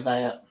that's some of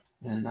that,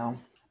 and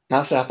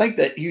Now, so I think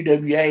that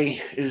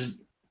UWA is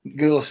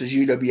Goulas's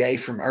UWA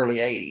from early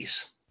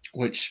 '80s,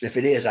 which if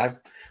it is, I've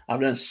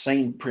done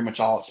seen pretty much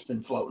all it's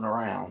been floating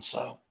around.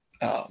 So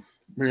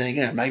really,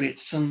 again, maybe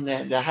it's some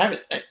that I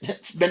haven't.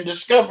 It's been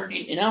discovered,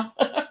 Yeah,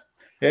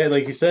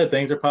 like you said,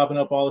 things are popping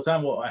up all the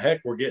time. Well,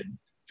 heck, we're getting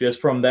just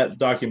from that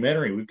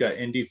documentary. We've got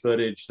indie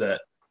footage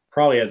that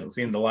probably hasn't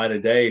seen the light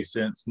of day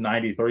since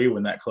 '93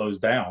 when that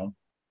closed down.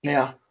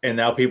 Yeah, and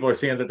now people are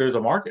seeing that there's a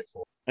market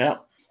for it. Yeah.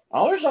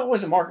 Oh, there's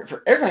always a market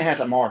for everything. Has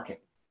a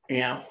market,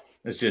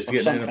 It's just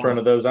getting in front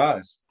of those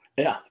eyes.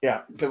 Yeah.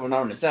 People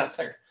know it's out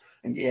there,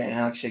 and like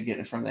I said, getting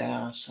in front of the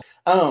eyes.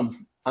 I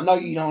know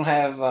you don't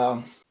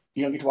have,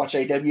 you don't get to watch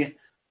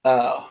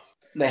AW.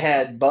 They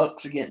had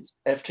Bucks against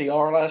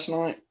FTR last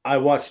night. I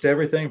watched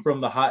everything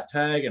from the hot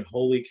tag, and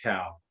holy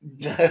cow,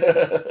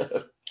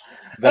 that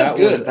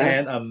was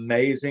an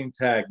amazing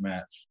tag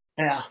match.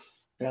 Yeah,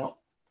 that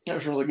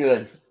was really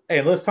good.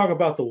 Hey, let's talk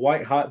about the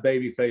white hot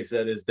baby face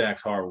that is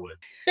Dax Harwood.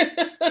 Ain't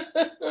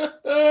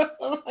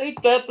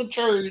that the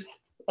truth?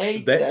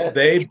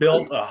 They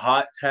built a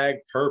hot tag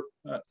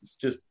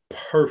just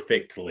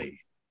perfectly.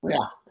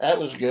 Yeah, that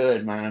was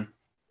good, man.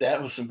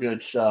 That was some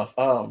good stuff.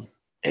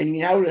 And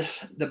you notice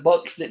the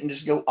Bucks didn't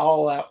just go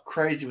all out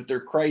crazy with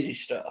their crazy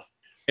stuff.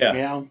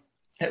 Yeah.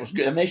 That was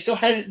good. I mean, they still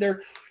had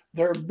their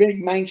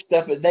big main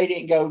stuff, but they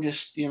didn't go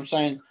just, what I'm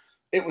saying?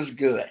 It was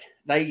good.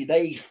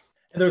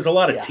 And there's a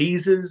lot of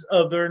teases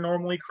of their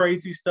normally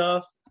crazy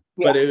stuff,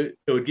 but it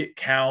would get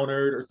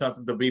countered or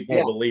something to be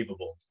more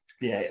believable.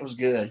 Yeah, it was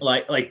good.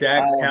 Like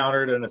Dax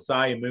countered an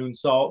Asai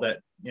moonsault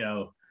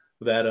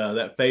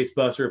that face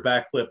buster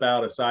backflip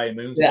out Asai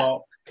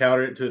moonsault,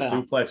 countered it to a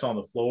suplex on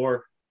the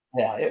floor.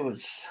 Yeah, it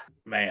was.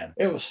 Man,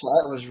 that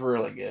was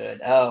really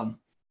good.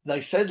 They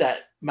said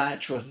that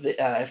match with the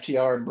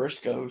FTR and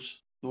Briscoes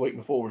the week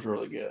before was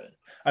really good.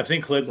 I've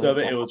seen clips of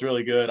it. It was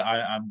really good.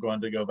 I'm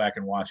going to go back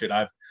and watch it.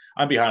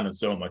 I'm behind on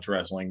so much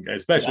wrestling,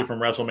 especially from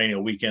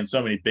WrestleMania weekend.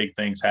 So many big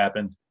things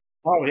happened.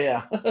 Oh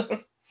yeah.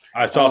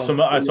 I saw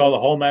the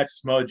whole match.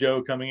 Samoa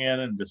Joe coming in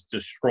and just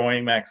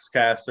destroying Max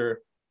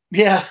Caster.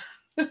 Yeah.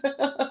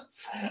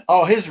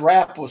 Oh, his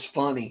rap was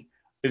funny.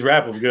 His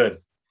rap was good.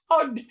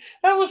 Oh,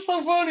 that was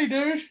so funny,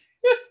 dude.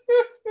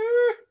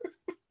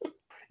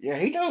 Yeah,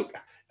 he don't.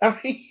 I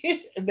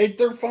mean,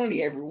 they're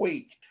funny every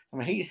week. I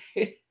mean,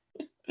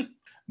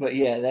 but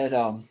yeah,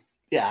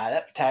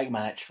 that tag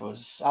match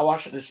was. I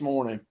watched it this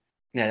morning.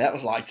 Yeah, that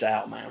was lights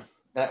out, man.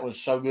 That was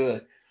so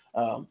good.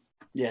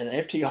 Yeah, the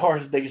FTR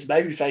is the biggest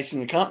babyface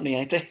in the company,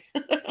 ain't they?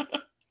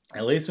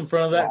 At least in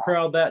front of that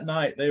crowd that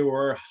night, they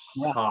were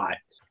hot.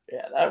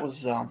 Yeah,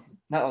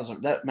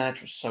 that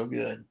match was so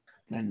good,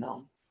 and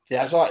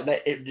yeah, I saw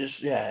it.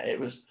 It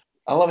was.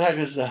 I love how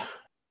because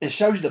it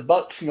shows the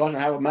Bucks can go out and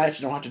have a match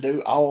and don't have to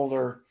do all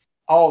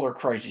their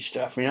crazy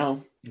stuff,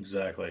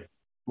 Exactly.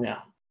 Yeah,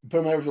 put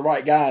them there with the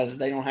right guys.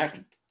 They don't have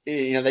to.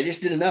 They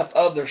just did enough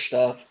of their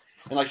stuff,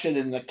 and like I said,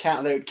 in the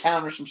count, they would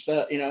counter some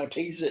stuff,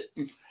 tease it.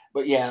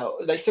 But yeah,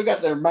 they still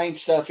got their main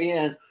stuff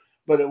in,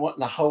 but it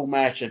wasn't the whole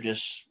match of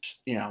just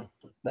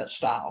that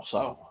style.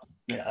 So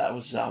yeah, that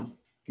was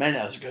man,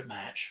 that was a good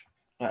match.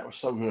 That was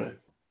so good.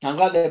 I'm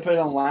glad they put it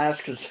on last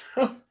because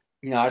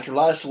after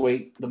last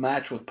week the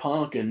match with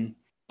Punk and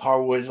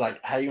Harwood's like,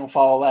 how you gonna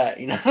follow that?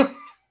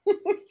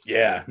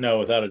 Yeah, no,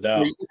 without a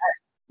doubt.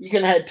 You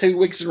can have had 2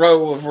 weeks in a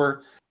row of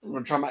we're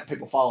gonna try to make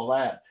people follow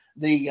that.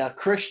 The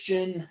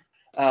Christian,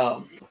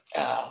 the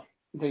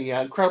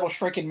Incredible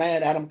Shrinking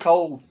Man Adam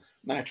Cole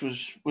match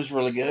was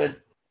really good.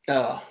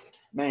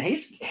 Man,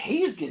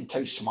 he is getting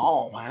too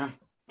small, man.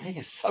 He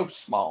is so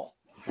small.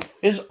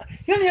 He doesn't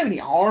have any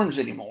arms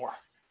anymore.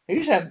 He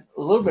just have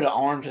a little bit of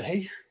arms, and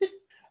he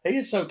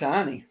is so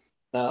tiny.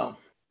 No,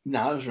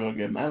 it was really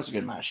good. That was a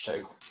good match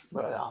too.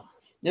 But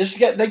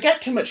they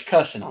got too much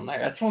cussing on there.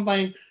 That's one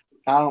thing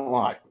I don't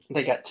like.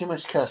 They got too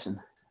much cussing,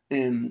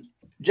 and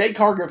Jade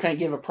Cargill can't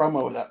give a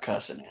promo without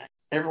cussing.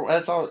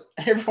 That's all.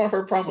 Every one of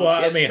her promos.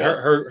 Well, I mean,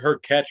 her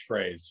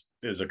catchphrase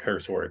is a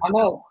curse word.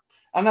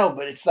 I know,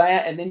 but it's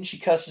that, and then she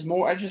cusses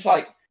more. I just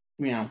like,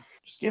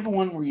 just give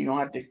one where you don't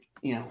have to,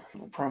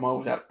 promo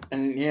without,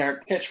 and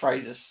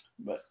catchphrases.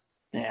 But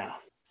yeah.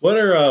 What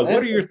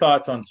are your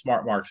thoughts on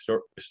Smart Mark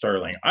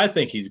Sterling? I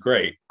think he's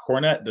great.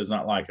 Cornette does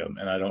not like him,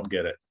 and I don't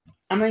get it.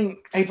 I mean,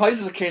 he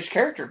plays as a kid's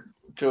character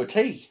to a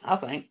T. I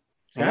think.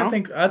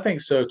 I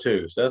think so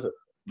too. So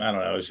I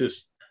don't know. It's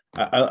just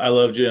I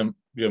love Jim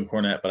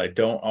Cornette, but I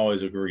don't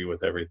always agree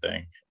with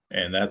everything,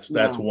 and that's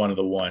one of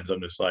the ones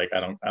I'm just like I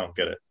don't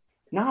get it.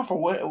 No, for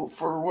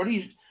what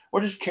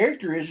his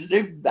character is,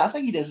 dude. I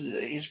think he does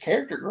his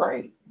character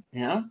great.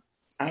 That's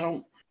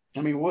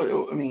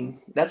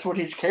what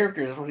his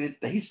character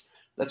is.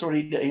 That's what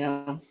he.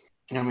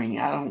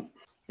 I don't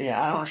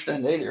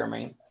understand either. I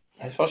mean,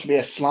 he's supposed to be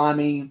a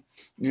slimy,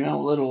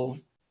 little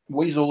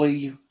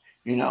weaselly,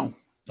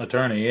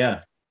 attorney.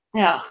 Yeah.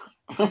 Yeah.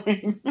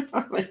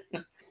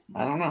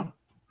 I don't know.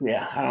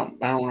 Yeah, I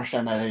don't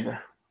understand that either.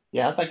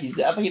 Yeah, I think he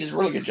does a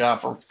really good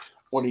job for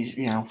what he's,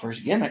 for his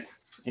gimmick.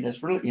 He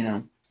does really,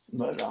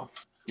 but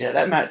yeah,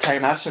 that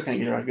tag match, I still can't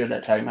get how good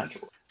that tag match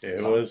was.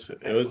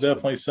 It was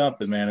definitely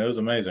something, man. It was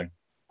amazing.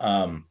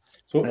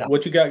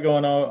 What you got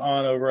going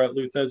on over at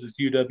Luthez'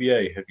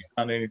 UWA? Have you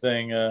found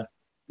anything? I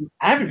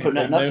haven't put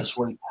nothing up this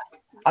week.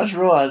 I just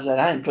realized that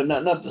I hadn't put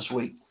nothing up this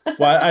week.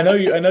 Well, I know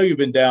you've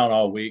been down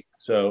all week,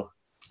 so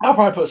I'll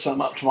probably put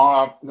something up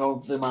tomorrow. I'll go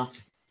through my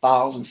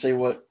files and see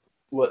what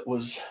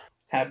was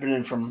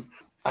happening from.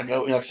 I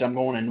go, like I said, I'm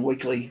going in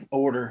weekly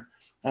order.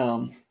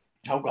 Oh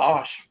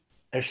gosh,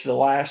 it's the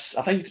last.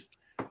 I think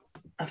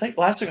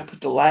last week I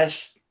put the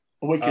last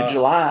week of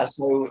July,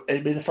 so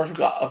it'd be the first week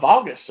of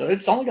August. So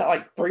it's only got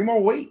like 3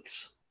 more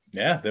weeks.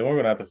 Yeah, then we're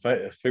gonna have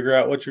to figure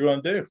out what you're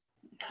gonna do.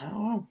 I don't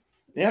know.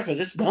 Yeah, because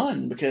it's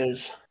done.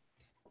 Because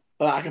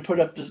I can put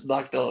up this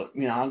I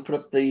can put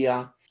up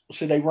the.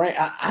 See, they ran.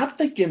 I'm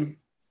thinking.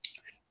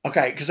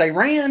 Okay, because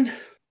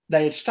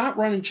they had stopped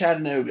running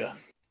Chattanooga.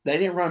 They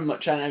didn't run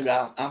much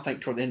Chattanooga. I don't think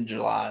toward the end of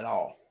July at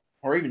all,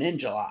 or even in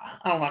July.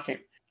 I don't know.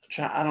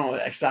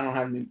 I don't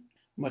have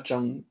much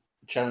on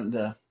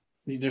Chattanooga.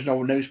 There's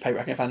no newspaper.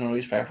 I can't find no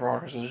newspaper for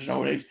Arkansas. There's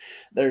no news.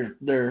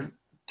 The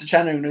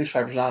Chattanooga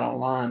newspaper's not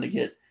online to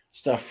get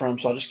stuff from,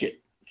 so I just get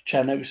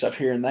Chattanooga stuff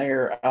here and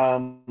there.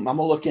 I'm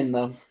gonna look in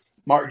the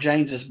Mark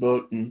James's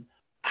book, and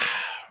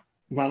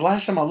when the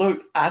last time I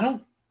looked, I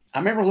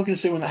remember looking to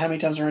see how many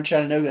times they ran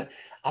Chattanooga.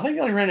 I think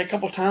they only ran it a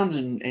couple of times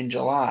in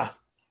July,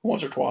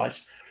 once or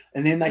twice,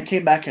 and then they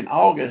came back in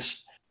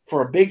August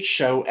for a big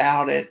show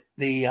out at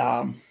the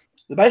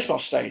baseball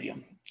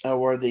stadium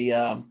where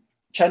the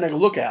Chattanooga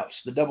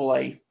Lookouts, the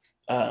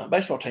AA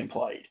baseball team,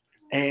 played.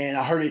 And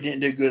I heard it didn't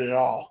do good at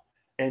all.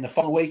 And the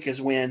following week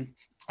is when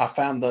I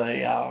found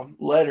the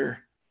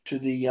letter to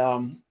the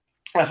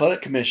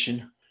athletic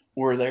commission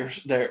where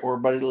where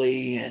Buddy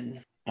Lee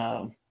and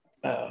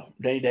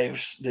Danny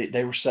Davis,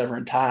 they were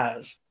severing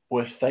ties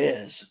with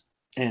Fez,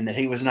 and that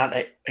he was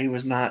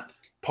not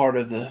part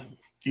of the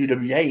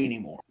UWA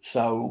anymore.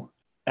 So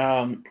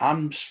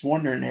I'm just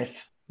wondering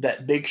if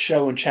that big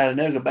show in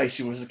Chattanooga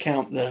basically was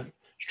the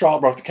straw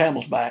that brought the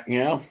camel's back, you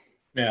know?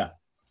 Yeah.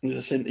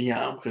 Because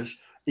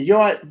you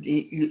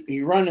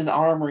run in the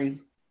Armory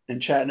in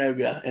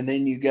Chattanooga, and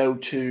then you go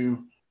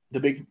to the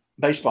big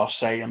baseball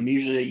stadium.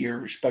 Usually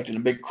you're expecting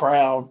a big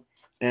crowd,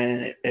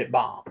 and it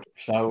bombed.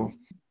 So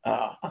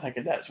I think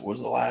that was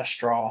the last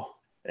straw.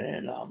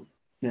 And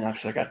then like I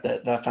said, I got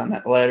that. I found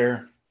that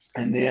letter,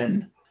 and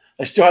then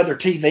they still had their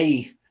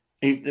TV.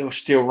 It was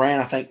still ran,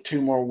 I think,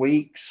 2 more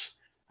weeks.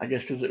 I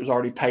guess because it was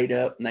already paid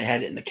up and they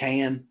had it in the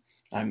can.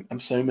 I'm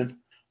assuming.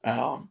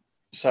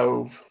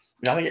 So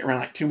I think it ran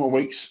like 2 more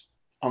weeks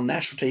on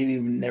national TV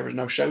when there was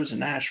no shows in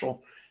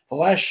Nashville. The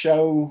last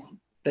show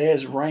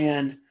Dez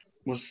ran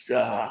was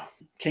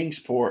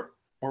Kingsport,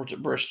 or was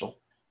it Bristol?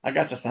 I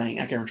got the thing.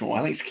 I can't remember which one.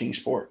 I think it's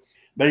Kingsport.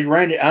 But he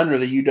ran it under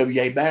the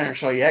UWA banner,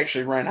 so he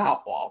actually ran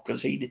outlaw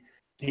because he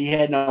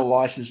had no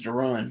license to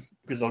run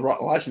because the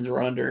license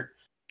were under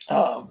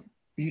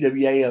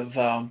UWA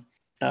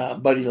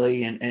of Buddy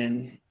Lee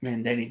and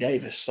Danny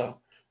Davis. So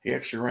he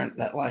actually ran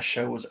that last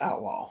show was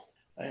outlaw.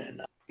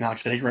 And like I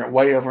said, he ran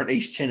way over in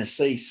East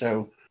Tennessee.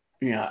 So,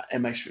 it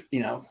makes,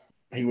 he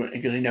went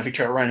because if he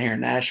tried to run here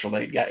in Nashville,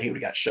 he would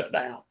have got shut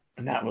down.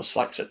 And that was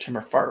like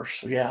September 1st.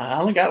 So yeah, I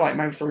only got like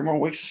maybe 3 more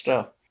weeks of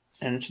stuff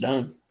and it's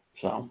done.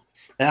 So,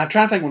 and I'm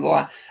trying to think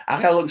I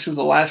got to look through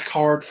the last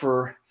card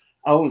for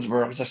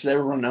Owensboro because I said they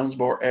were running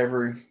Owensboro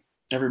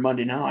every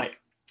Monday night.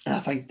 And I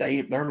think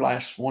their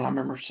last one I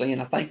remember seeing,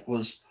 I think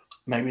was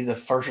maybe the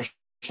first or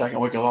second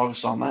week of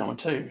August on that one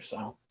too.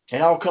 So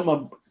it all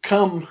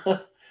come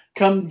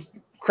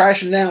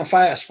crashing down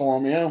fast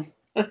for them,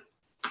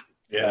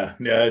 Yeah.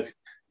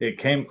 It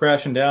came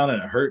crashing down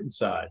and it hurt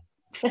inside.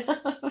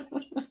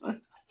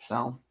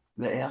 So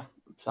yeah.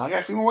 So I got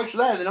a few more weeks of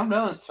that, then I'm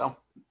done. So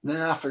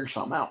then I'll figure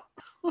something out.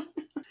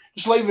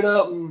 Just leave it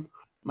up and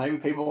maybe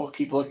people will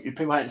keep looking.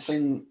 People hadn't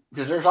seen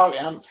because there's all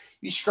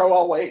you scroll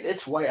all the way.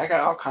 It's way I got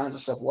all kinds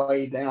of stuff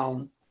way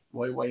down,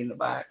 way in the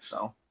back.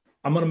 So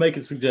I'm going to make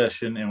a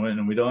suggestion,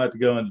 and we don't have to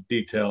go into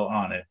detail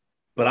on it.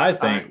 But I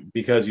think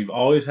because you've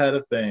always had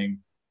a thing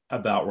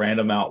about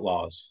random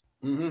outlaws,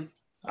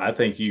 I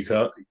think you'd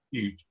have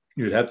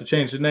to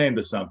change the name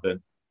to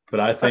something. But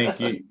I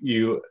think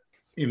you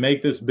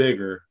make this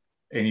bigger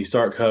and you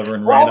start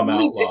covering random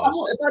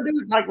outlaws. If I do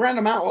it like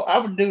random outlaw, I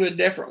would do a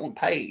different one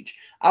page.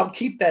 I would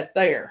keep that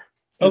there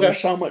because there's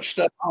so much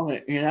stuff on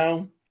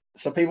it,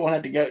 so people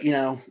have to go,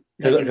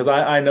 Because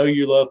I know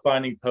you love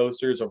finding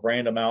posters of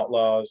random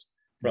outlaws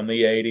from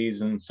the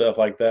 80s and stuff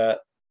like that.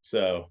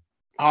 So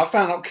I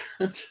found all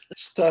kinds of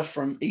stuff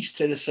from East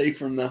Tennessee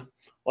from the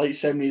late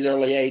 70s,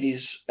 early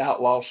 80s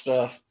outlaw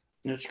stuff.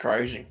 It's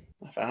crazy.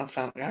 I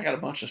got a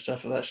bunch of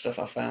stuff of that stuff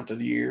I found through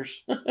the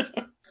years.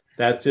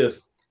 That's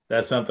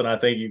something I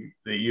think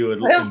you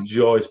would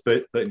enjoy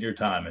putting your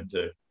time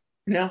into.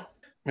 Yeah.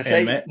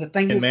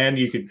 Man,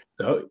 you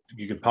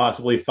could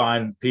possibly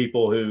find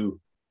people who,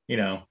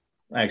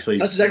 actually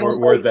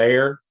were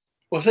there.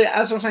 Well, see,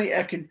 that's what I'm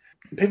saying.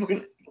 People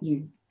can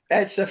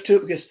add stuff to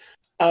it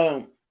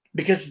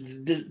because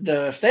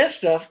the Fed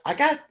stuff, I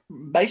got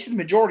basically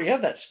the majority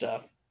of that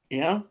stuff,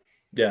 Yeah.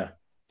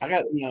 I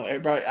got,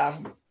 everybody,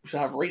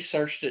 I've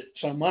researched it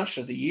so much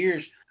of the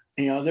years.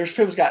 There's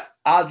people's got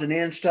odds and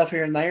ends stuff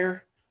here and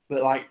there,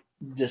 but like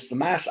just the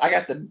mass, I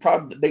got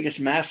probably the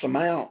biggest mass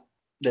amount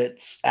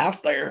that's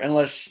out there,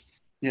 unless,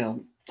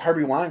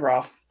 Herbie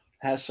Weingroff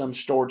has some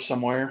stored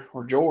somewhere,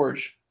 or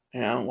George,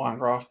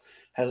 Weingroff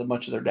has a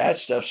bunch of their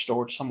dad's stuff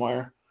stored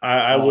somewhere.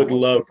 I would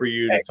love for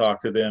you to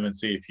talk to them and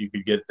see if you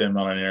could get them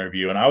on an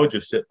interview, and I would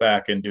just sit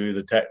back and do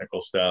the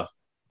technical stuff.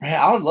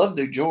 Yeah, I would love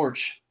to do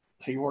George.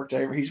 He's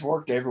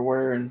worked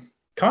everywhere, and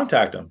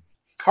contact him.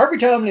 Herbie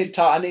told me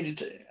I need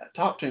to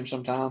talk to him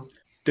sometime.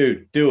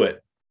 Dude, do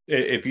it.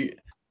 If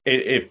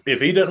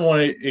he doesn't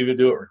want to even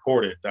do it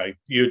recorded,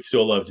 you'd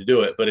still love to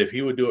do it. But if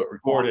he would do it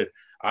recorded,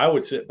 I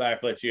would sit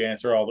back, let you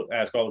ask all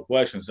the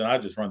questions, and I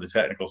just run the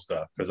technical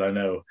stuff because I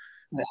know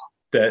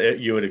that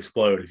you would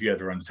explode if you had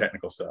to run the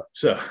technical stuff.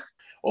 So,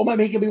 well,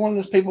 maybe he could be one of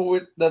those people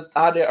with the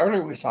idea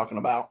earlier we was talking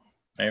about.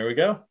 There we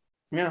go.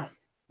 Yeah.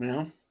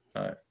 All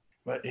right.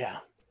 But yeah,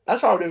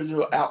 that's all I do is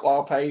do an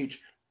outlaw page.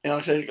 Like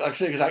I said,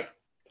 because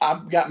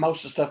I've got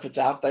most of the stuff that's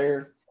out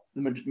there,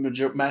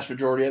 the mass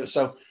majority of it.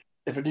 So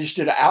if I just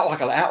did an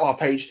outlaw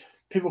page,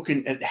 people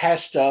it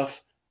has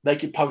stuff, they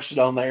could post it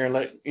on there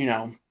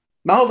and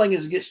my whole thing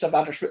is to get stuff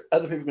out there so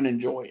other people can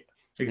enjoy it.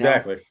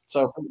 Exactly.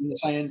 So if I'm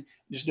saying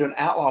just do an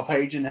outlaw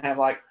page and have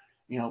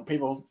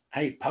people,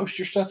 hey, post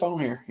your stuff on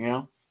here,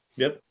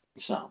 Yep.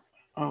 So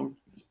probably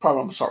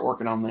gonna start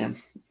working on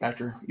them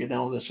after getting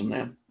all this from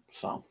them.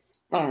 So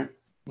all right.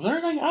 Was there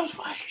anything? I was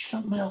watching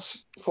something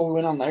else before we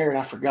went on the air and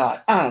I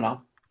forgot. I don't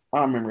know. I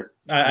don't remember it.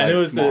 I knew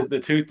it was the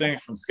 2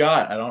 things from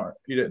Scott.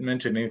 You didn't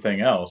mention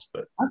anything else,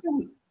 but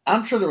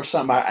I'm sure there was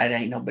something. It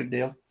ain't no big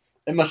deal.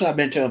 It must not have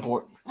been too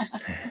important.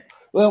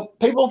 Well,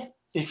 people,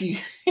 if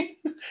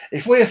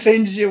we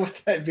offended you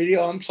with that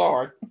video, I'm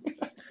sorry.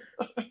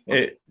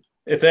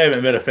 If they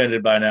haven't been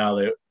offended by now,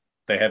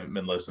 they haven't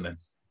been listening.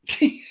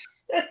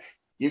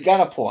 You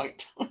got a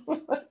point.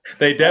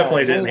 They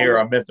definitely Right, didn't hear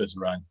our Memphis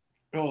run.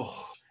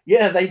 Oh,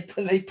 yeah, they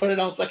put it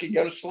on so I could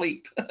go to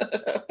sleep.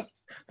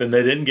 Then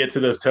they didn't get to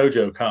those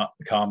Tojo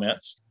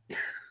comments.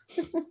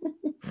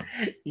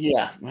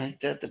 Yeah, ain't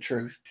that the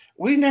truth?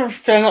 We never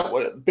found out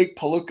what a big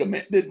palooka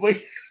meant, did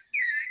we?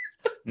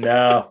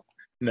 No,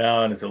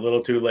 and it's a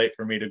little too late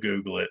for me to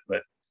Google it,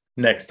 but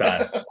next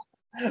time.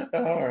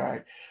 All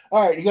right.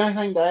 You got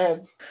anything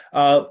to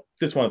add?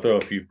 Just want to throw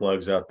a few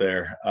plugs out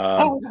there.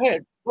 Go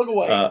ahead. Look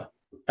away.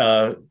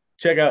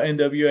 Check out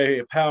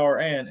NWA Power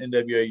and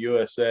NWA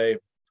USA.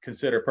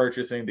 Consider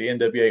purchasing the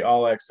NWA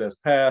All Access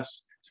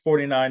Pass. It's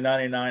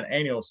 $49.99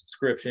 annual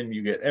subscription.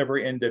 You get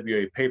every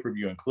NWA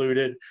pay-per-view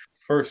included.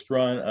 First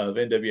run of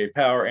NWA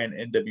Power and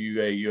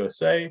NWA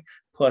USA,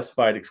 plus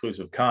fight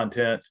exclusive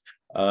content.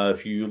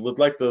 If you would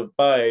like to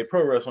buy a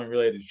pro wrestling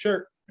related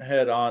shirt,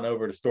 head on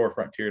over to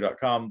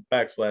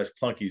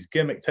storefrontier.com/Plunky's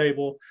Gimmick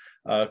Table.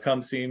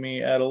 Come see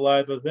me at a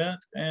live event.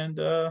 And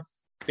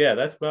yeah,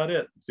 that's about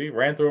it. See,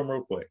 ran through them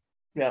real quick.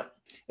 Yeah.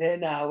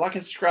 And like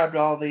and subscribe to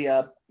all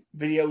the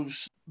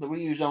videos that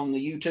we use on the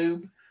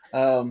YouTube.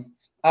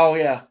 Oh,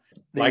 yeah.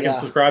 Like and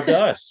subscribe to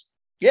us.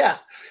 Yeah.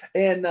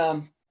 And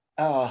the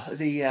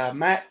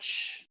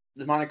match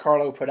the Monte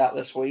Carlo put out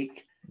this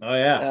week. Oh,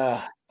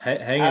 yeah.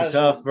 Hanging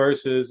Tough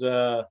versus,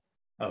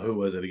 who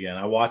was it again?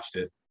 I watched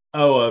it.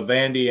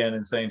 Vandy and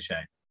Insane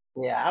Shane.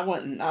 Yeah, I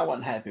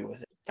wasn't happy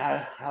with it.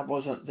 I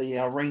wasn't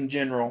the ring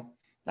general.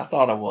 I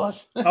thought I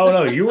was. Oh,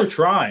 no, you were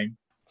trying,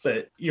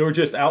 but you were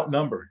just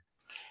outnumbered.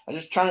 I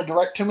was just trying to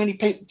direct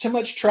too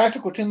much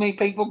traffic with too many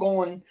people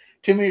going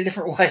too many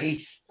different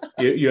ways.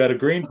 You had a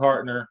green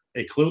partner,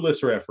 a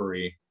clueless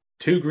referee,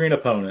 2 green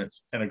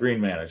opponents, and a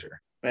green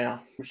manager. Yeah,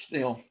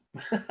 still,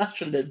 I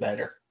should have did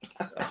better.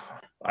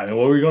 I mean,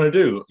 what were you going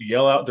to do?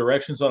 Yell out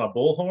directions on a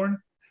bullhorn?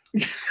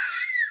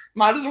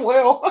 Might as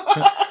well.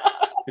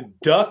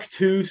 Duck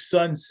to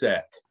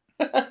sunset.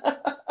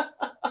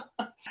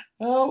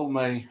 Oh,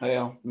 man.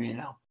 Well,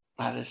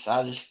 I just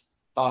thought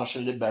I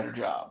should have did a better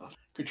job of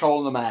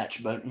controlling the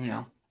match, but,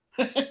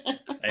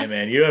 Hey,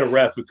 man, you had a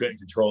ref who couldn't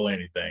control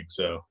anything,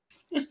 so.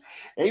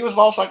 He was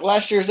lost like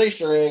last year's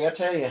Easter egg, I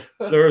tell you.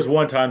 There was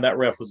one time that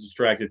ref was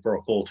distracted for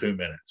a full 2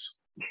 minutes.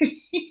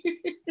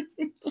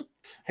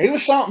 He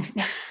was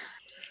something.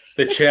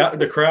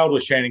 The crowd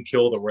was chanting,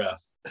 "Kill the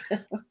ref."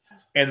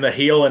 And the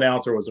heel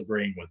announcer was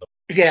agreeing with him.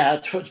 Yeah,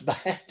 that's what's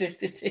bad.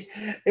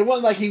 It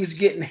wasn't like he was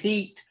getting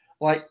heat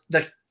like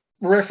the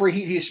referee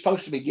heat he was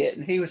supposed to be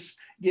getting. He was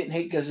getting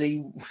heat because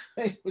he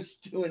was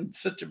doing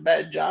such a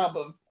bad job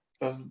of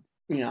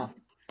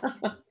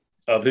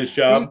Of his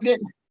job? He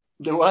didn't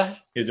do what?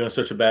 He's doing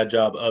such a bad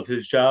job of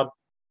his job?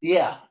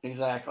 Yeah,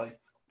 exactly.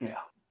 Yeah,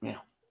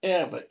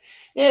 but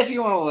yeah, if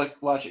you want to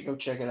watch it, go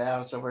check it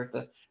out. It's over at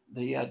the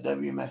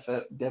WMF.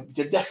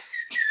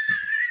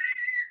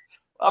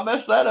 I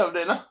messed that up,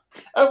 didn't I?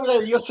 Over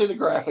there, you'll see the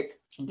graphic.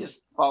 You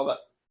just follow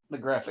the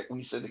graphic when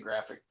you see the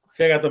graphic.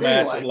 Check out the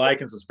match,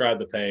 like and subscribe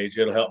to the page.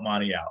 It'll help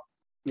Monty out.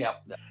 Yeah.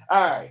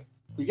 All right.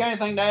 You got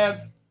anything to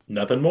add?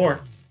 Nothing more.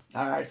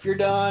 All right. If you're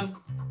done,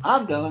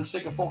 I'm done.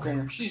 Sick of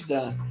Fulker, she's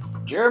done.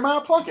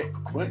 Jeremiah Plunkett,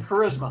 Quentin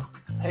Charisma.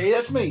 Hey,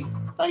 that's me.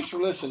 Thanks for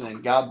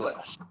listening. God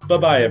bless.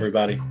 Bye-bye,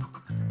 everybody.